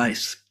dark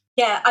place.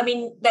 Yeah, I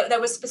mean, there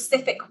were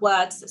specific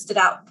words that stood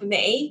out for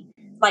me.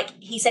 Like,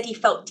 he said he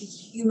felt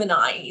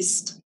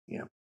dehumanized.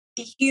 Yeah.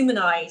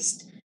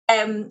 Dehumanized.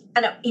 And,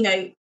 you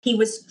know, he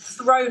was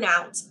thrown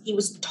out. He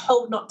was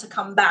told not to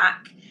come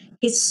back.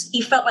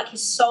 He felt like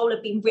his soul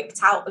had been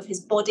ripped out of his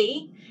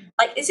body.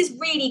 Like, this is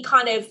really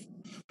kind of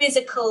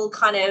physical,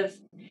 kind of,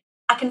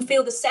 I can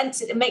feel the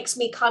sense. It makes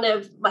me kind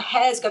of, my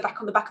hairs go back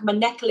on the back of my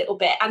neck a little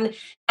bit. And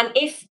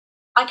if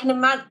I can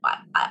imagine,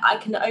 I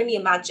can only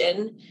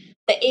imagine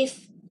that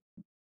if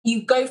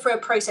you go through a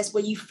process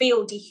where you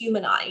feel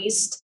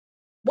dehumanized,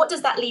 what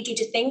does that lead you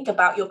to think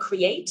about your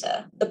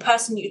creator, the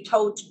person you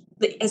told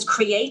that has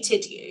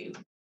created you?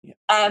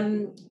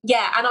 And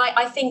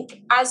I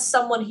think as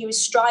someone who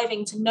is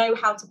striving to know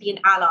how to be an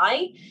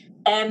ally,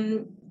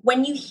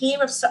 when you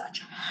hear of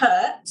such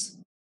hurt,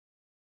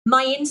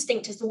 my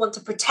instinct is to want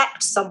to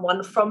protect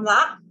someone from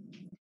that,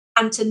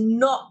 and to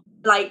not,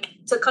 like,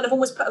 to kind of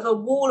almost put a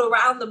wall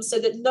around them so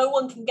that no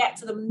one can get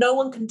to them, no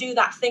one can do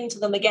that thing to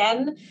them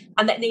again,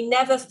 and that they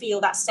never feel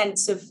that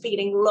sense of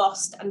feeling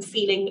lost and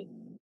feeling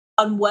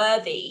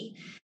unworthy.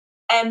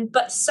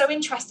 But so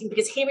interesting,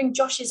 because hearing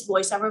Josh's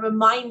voice, I'm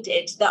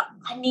reminded that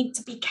I need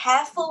to be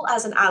careful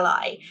as an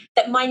ally,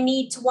 that my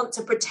need to want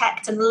to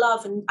protect and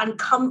love and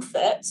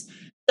comfort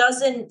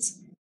doesn't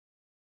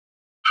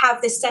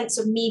have this sense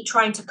of me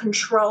trying to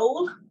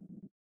control.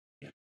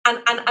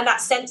 And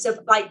that sense of,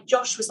 like,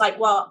 Josh was like,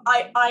 well,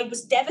 I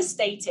was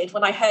devastated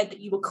when I heard that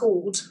you were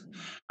called.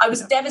 I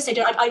was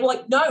devastated. I was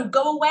like, no,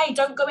 go away.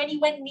 Don't go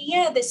anywhere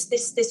near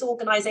this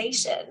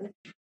organization.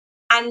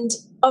 And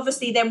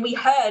obviously then we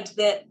heard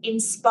that in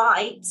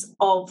spite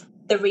of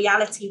the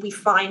reality we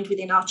find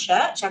within our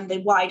church and the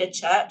wider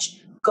church,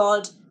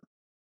 God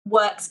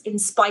works in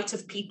spite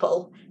of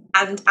people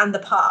and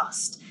the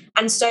past.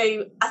 And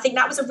so I think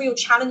that was a real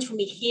challenge for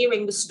me,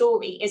 hearing the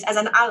story, is as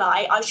an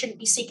ally, I shouldn't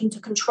be seeking to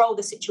control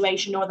the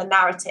situation or the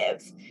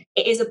narrative.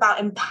 It is about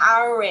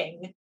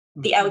empowering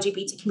the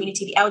LGBT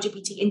community, the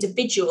LGBT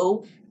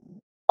individual,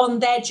 on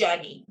their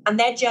journey, and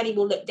their journey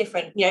will look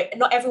different. You know,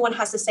 not everyone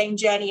has the same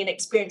journey and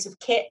experience of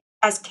Kit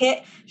as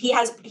Kit. He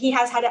has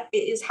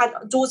had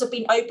doors have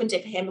been opened to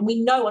him, and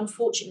we know,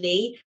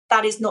 unfortunately,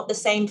 that is not the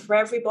same for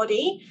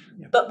everybody.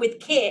 Yeah. But with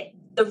Kit,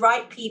 the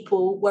right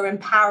people were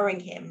empowering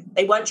him.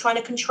 They weren't trying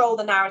to control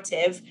the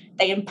narrative.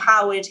 They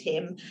empowered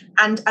him,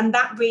 and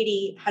that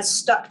really has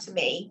stuck to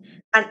me.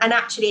 And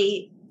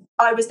actually,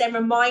 I was then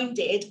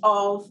reminded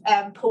of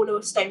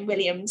Paula Stone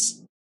Williams,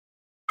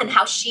 and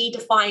how she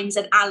defines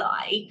an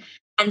ally.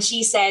 And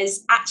she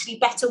says, actually,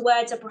 better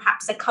words are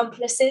perhaps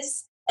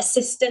accomplices,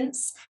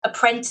 assistants,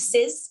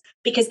 apprentices,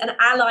 because an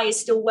ally is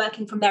still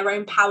working from their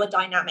own power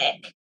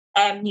dynamic.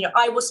 You know,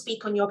 I will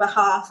speak on your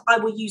behalf. I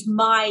will use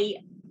my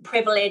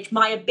privilege,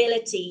 my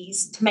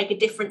abilities to make a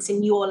difference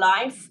in your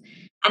life.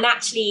 And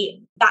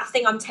actually, that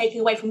thing I'm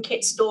taking away from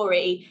Kit's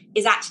story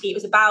is actually, it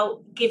was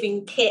about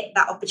giving Kit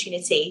that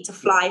opportunity to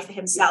fly for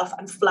himself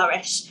and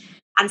flourish.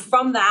 And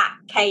from that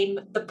came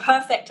the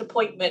perfect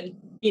appointment,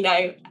 you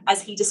know,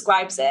 as he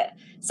describes it.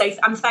 So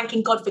I'm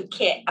thanking God for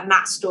Kit and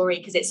that story,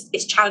 because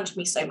it's challenged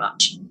me so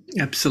much.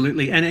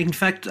 Absolutely. And in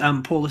fact,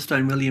 Paula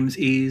Stone Williams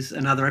is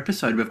another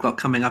episode we've got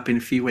coming up in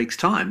a few weeks'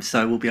 time.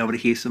 So we'll be able to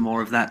hear some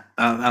more of that.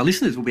 Our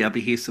listeners will be able to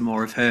hear some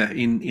more of her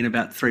in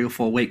about 3 or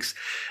 4 weeks.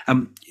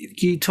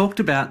 You talked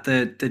about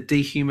the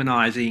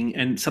dehumanizing,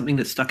 and something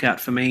that stuck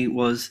out for me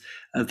was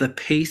the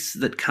peace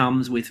that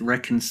comes with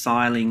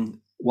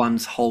reconciling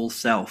one's whole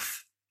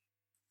self,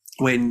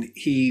 when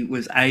he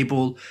was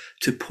able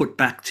to put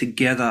back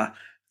together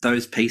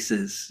those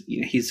pieces,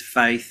 you know, his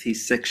faith,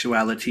 his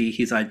sexuality,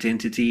 his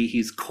identity,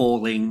 his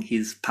calling,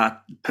 his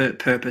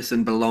purpose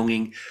and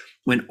belonging.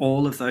 When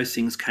all of those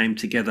things came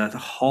together, the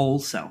whole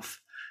self,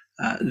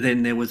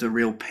 then there was a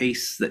real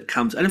peace that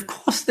comes. And of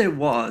course there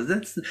was.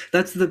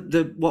 That's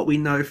the what we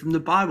know from the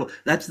Bible.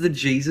 That's the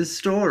Jesus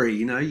story.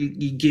 You know,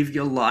 you give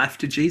your life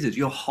to Jesus,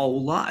 your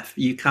whole life.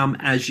 You come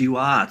as you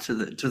are to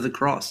the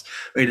cross,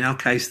 or in our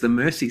case, the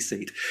mercy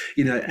seat.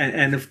 You know,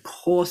 and of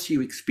course you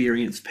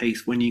experience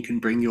peace when you can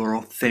bring your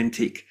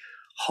authentic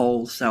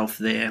whole self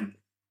there.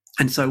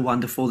 And so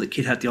wonderful that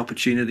Kit had the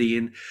opportunity.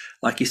 And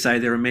like you say,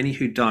 there are many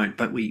who don't,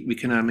 but we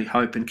can only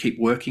hope and keep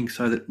working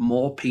so that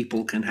more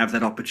people can have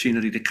that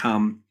opportunity to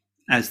come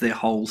as their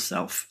whole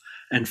self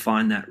and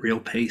find that real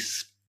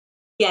peace.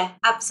 Yeah,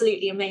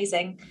 absolutely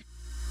amazing.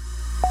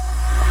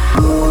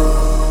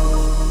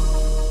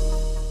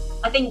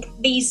 I think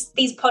these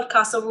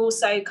podcasts are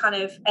also kind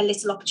of a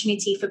little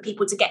opportunity for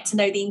people to get to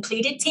know the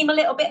Included team a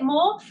little bit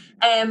more.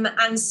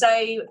 And so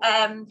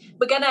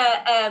we're going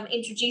to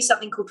introduce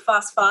something called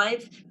Fast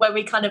Five, where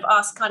we kind of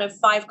ask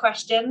 5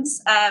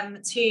 questions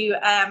to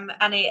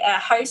a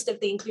host of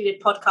the Included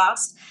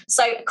podcast.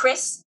 So,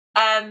 Kris,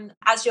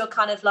 as you're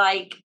kind of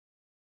like,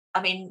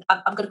 I mean,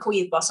 I'm going to call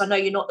you the boss. I know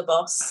you're not the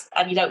boss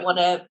and you don't want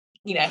to,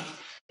 you know,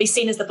 be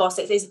seen as the boss.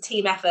 It is a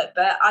team effort,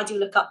 but I do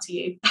look up to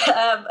you.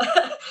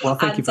 Well,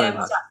 thank you very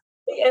much.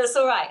 It's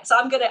all right. So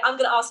I'm gonna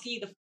ask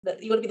you you want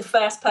to be the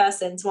first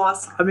person to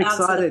ask. I'm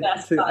excited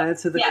to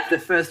answer the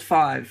first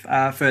five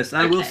first.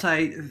 I will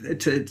say,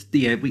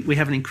 we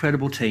have an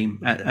incredible team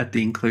at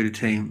the Included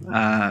team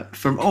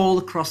from all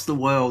across the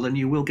world, and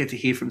you will get to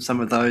hear from some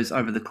of those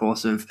over the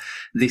course of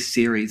this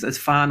series. As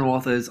far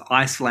north as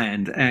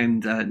Iceland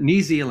and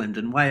New Zealand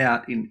and way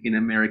out in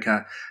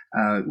America,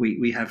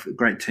 we have a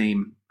great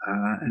team.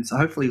 And so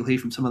hopefully you'll hear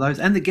from some of those.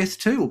 And the guests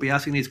too. We'll be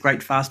asking these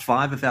great fast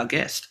five of our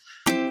guest.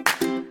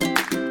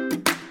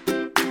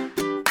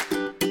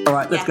 All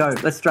right, let's go.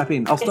 Let's strap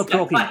in. I'll stop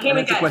talking and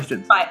answer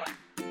questions. Right,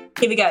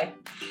 here we go.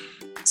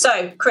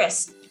 So,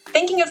 Kris,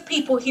 thinking of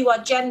people who are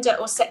gender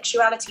or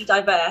sexuality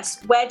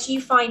diverse, where do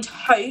you find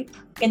hope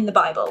in the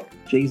Bible?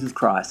 Jesus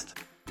Christ.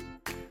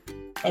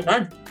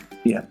 Amen.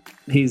 Yeah,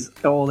 he's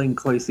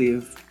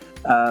all-inclusive,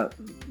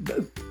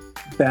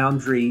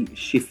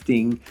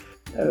 boundary-shifting,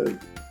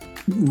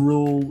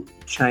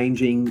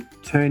 rule-changing,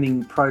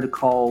 turning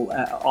protocol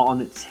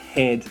on its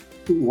head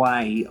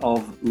way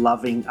of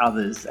loving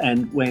others.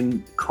 And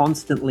when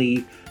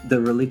constantly the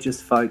religious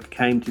folk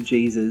came to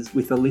Jesus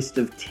with a list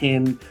of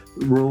 10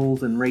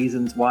 rules and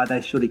reasons why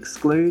they should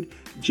exclude,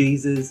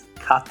 Jesus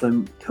cut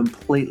them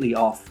completely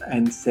off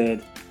and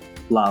said,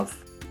 love.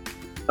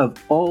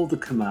 Of all the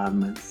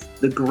commandments,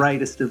 the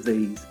greatest of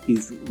these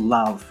is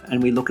love.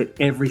 And we look at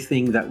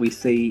everything that we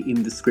see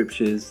in the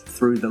scriptures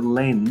through the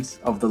lens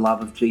of the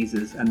love of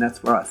Jesus, and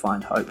that's where I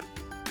find hope.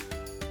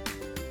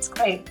 That's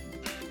great.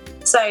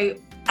 So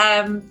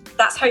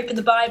that's hope in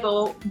the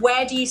Bible.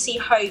 Where do you see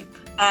hope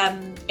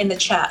in the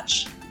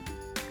church?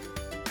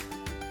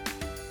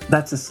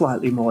 That's a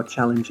slightly more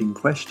challenging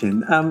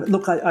question.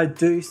 Look, I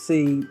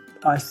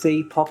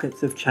see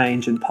pockets of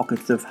change and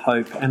pockets of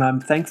hope, and I'm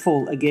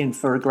thankful again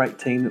for a great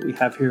team that we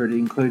have here at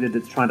Included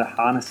that's trying to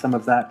harness some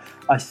of that.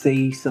 I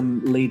see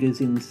some leaders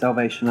in the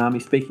Salvation Army,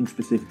 speaking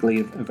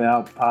specifically of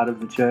our part of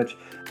the church,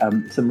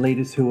 some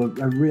leaders who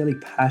are really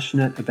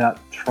passionate about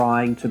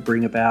trying to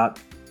bring about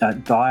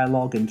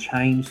dialogue and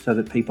change so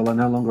that people are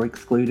no longer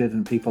excluded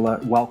and people are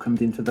welcomed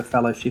into the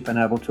fellowship and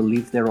able to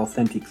live their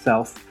authentic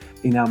self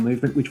in our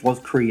movement, which was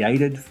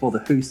created for the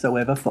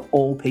whosoever, for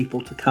all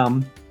people to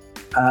come.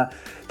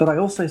 But I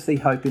also see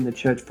hope in the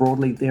church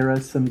broadly. There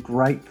is some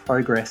great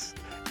progress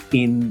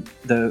in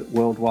the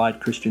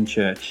worldwide Christian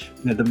church.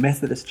 You know, the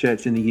Methodist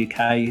Church in the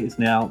UK has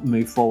now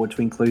moved forward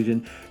to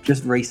inclusion.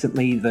 Just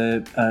recently,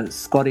 the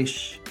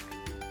Scottish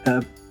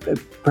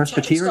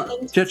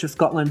Presbyterian Church of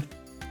Scotland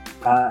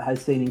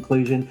has seen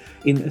inclusion.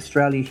 In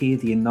Australia here,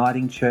 the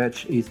Uniting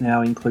Church is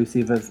now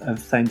inclusive of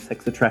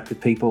same-sex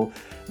attracted people.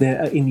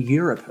 There, in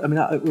Europe, I mean,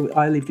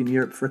 I lived in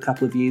Europe for a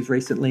couple of years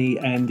recently,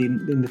 and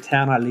in the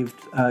town I lived,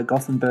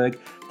 Gothenburg,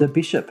 the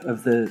bishop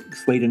of the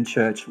Sweden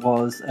church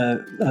was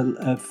a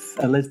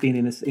lesbian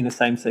in a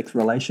same-sex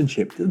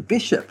relationship. The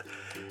bishop.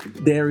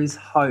 There is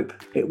hope.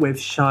 We've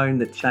shown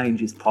that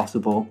change is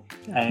possible,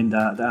 and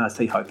I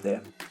see hope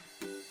there.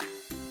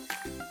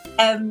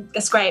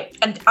 That's great.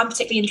 And I'm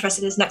particularly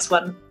interested in this next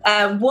one.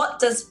 What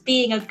does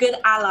being a good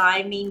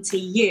ally mean to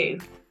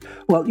you?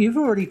 Well, you've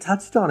already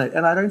touched on it,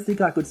 and I don't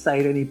think I could say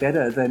it any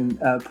better than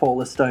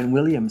Paula Stone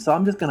Williams. So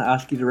I'm just going to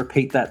ask you to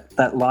repeat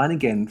that line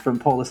again from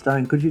Paula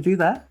Stone. Could you do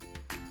that?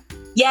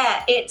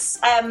 Yeah, it's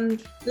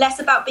less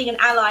about being an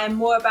ally and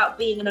more about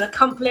being an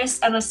accomplice,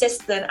 an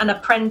assistant, an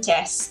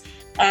apprentice,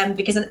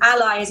 because an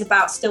ally is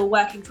about still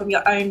working from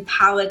your own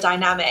power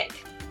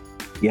dynamic.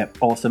 Yep,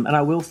 awesome. And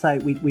I will say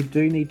we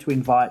do need to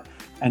invite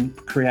and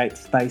create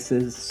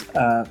spaces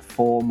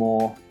for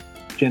more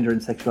gender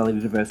and sexuality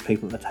diverse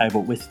people at the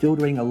table. We're still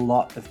doing a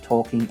lot of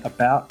talking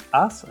about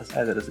us. I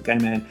say that as a gay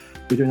man.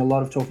 We're doing a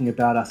lot of talking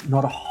about us,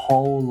 not a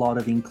whole lot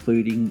of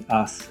including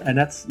us. And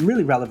that's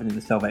really relevant in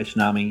the Salvation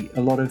Army.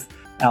 A lot of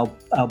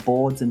our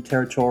boards and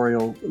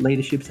territorial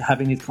leaderships are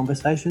having these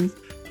conversations.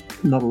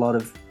 Not a lot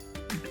of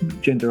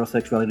gender or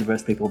sexuality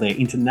diverse people there.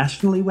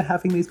 Internationally, we're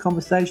having these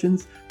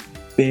conversations.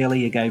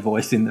 Barely a gay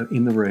voice in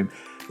the room.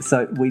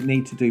 So we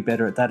need to do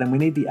better at that, and we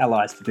need the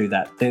allies to do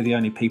that. They're the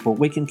only people.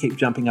 We can keep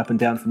jumping up and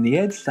down from the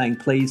edge saying,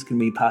 please, can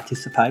we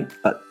participate?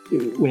 But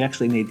we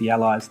actually need the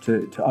allies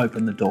to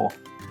open the door.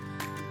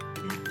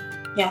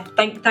 Yeah,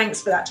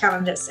 thanks for that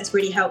challenge. It's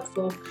really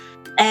helpful.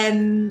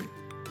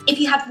 If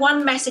you had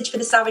one message for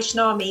the Salvation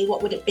Army,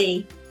 what would it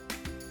be?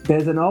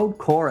 There's an old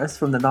chorus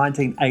from the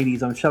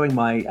 1980s. I'm showing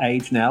my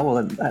age now,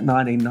 well,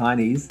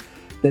 1990s,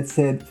 that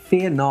said,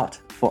 "Fear not,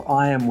 for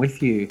I am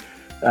with you.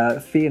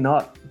 Fear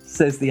not,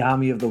 says the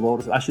army of the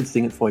Lord." I should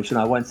sing it for you,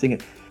 shouldn't I? I won't sing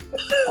it.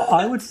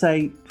 I would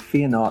say,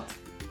 fear not.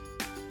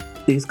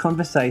 These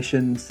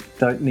conversations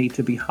don't need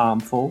to be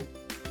harmful.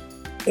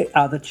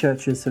 Other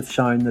churches have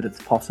shown that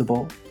it's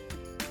possible.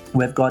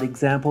 We've got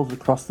examples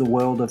across the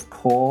world of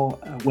core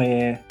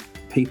where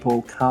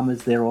people come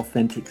as their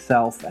authentic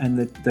self, and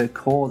the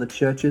core, the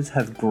churches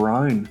have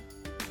grown.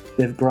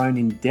 They've grown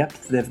in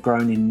depth, they've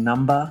grown in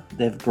number,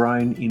 they've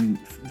grown in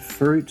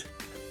fruit.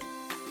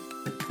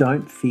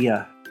 Don't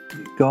fear.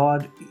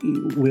 God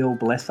will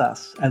bless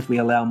us as we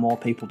allow more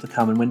people to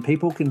come. And when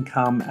people can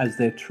come as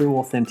their true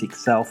authentic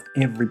self,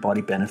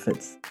 everybody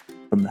benefits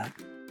from that.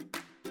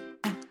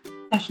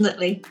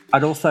 Definitely.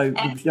 I'd also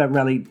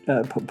really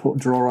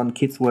draw on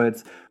Kit's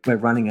words, we're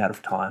running out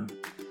of time.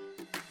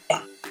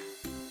 Yeah.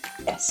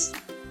 Yes.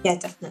 Yeah,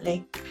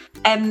 definitely.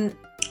 And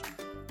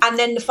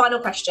then the final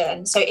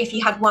question. So if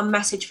you had one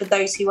message for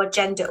those who are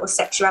gender or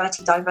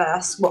sexuality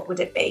diverse, what would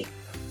it be?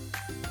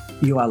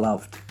 You are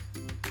loved.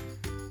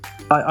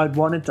 I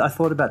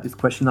thought about this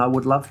question. I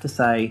would love to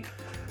say,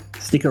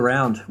 stick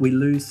around. We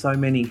lose so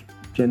many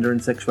gender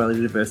and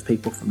sexuality diverse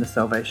people from the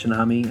Salvation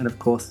Army. And of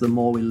course, the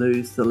more we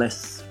lose, the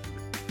less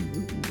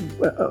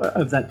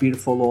of that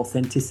beautiful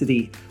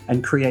authenticity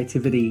and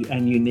creativity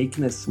and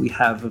uniqueness we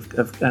have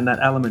and that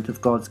element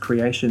of God's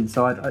creation.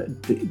 So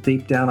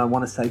deep down, I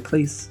want to say,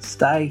 please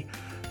stay.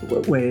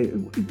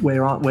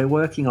 We're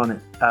working on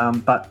it.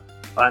 But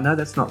I know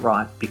that's not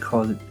right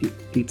because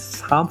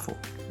it's harmful.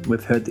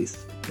 We've heard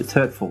this. It's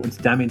hurtful. It's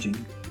damaging.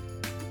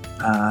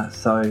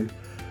 So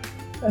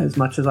as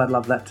much as I'd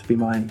love that to be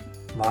my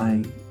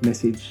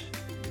message,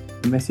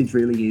 the message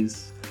really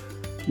is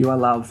you are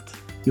loved.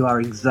 You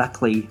are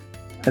exactly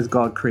as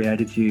God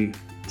created you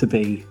to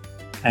be,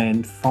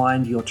 and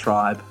find your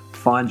tribe,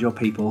 find your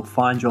people,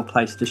 find your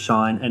place to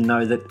shine, and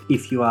know that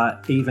if you are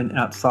even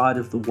outside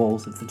of the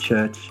walls of the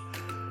church,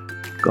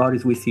 God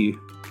is with you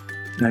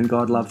and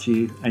God loves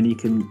you, and you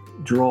can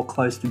draw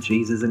close to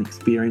Jesus and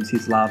experience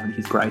his love and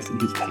his grace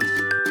and his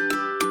peace.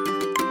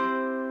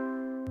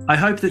 I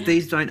hope that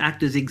these don't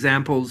act as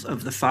examples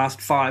of the Fast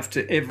Five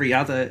to every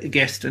other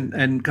guest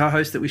and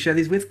co-host that we share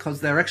these with, because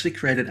they're actually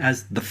created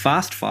as the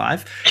Fast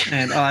Five,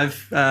 and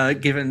I've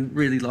given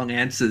really long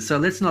answers. So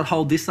let's not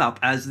hold this up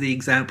as the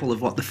example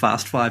of what the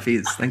Fast Five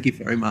is. Thank you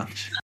very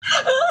much.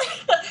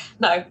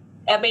 No,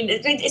 I mean,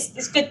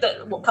 it's good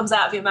that what comes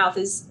out of your mouth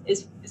is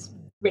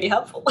really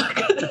helpful.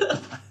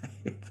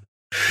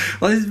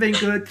 Well, this has been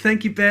good.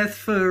 Thank you, Beth,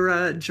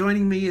 for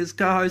joining me as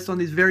co-host on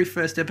this very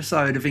first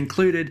episode of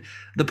Included,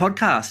 the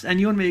podcast. And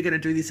you and me are going to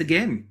do this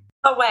again.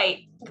 Oh,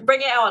 wait.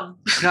 Bring it on.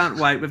 Can't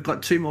wait. We've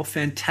got 2 more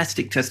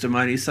fantastic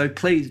testimonies. So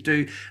please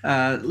do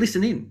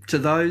listen in to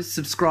those,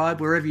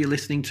 subscribe wherever you're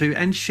listening to,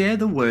 and share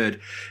the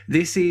word.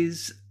 This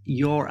is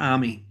your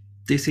army.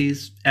 This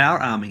is our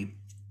army.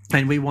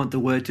 And we want the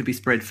word to be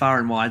spread far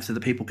and wide so that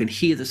people can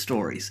hear the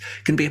stories,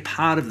 can be a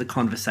part of the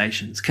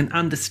conversations, can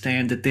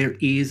understand that there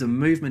is a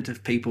movement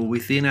of people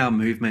within our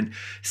movement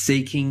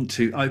seeking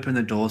to open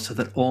the door so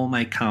that all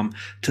may come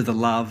to the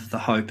love, the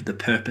hope, the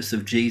purpose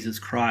of Jesus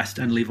Christ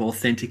and live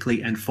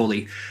authentically and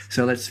fully.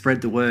 So let's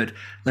spread the word.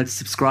 Let's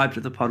subscribe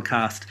to the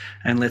podcast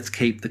and let's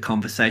keep the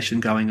conversation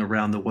going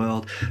around the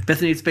world.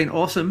 Bethany, it's been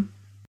awesome.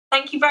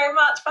 Thank you very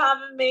much for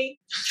having me.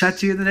 Chat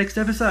to you in the next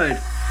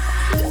episode.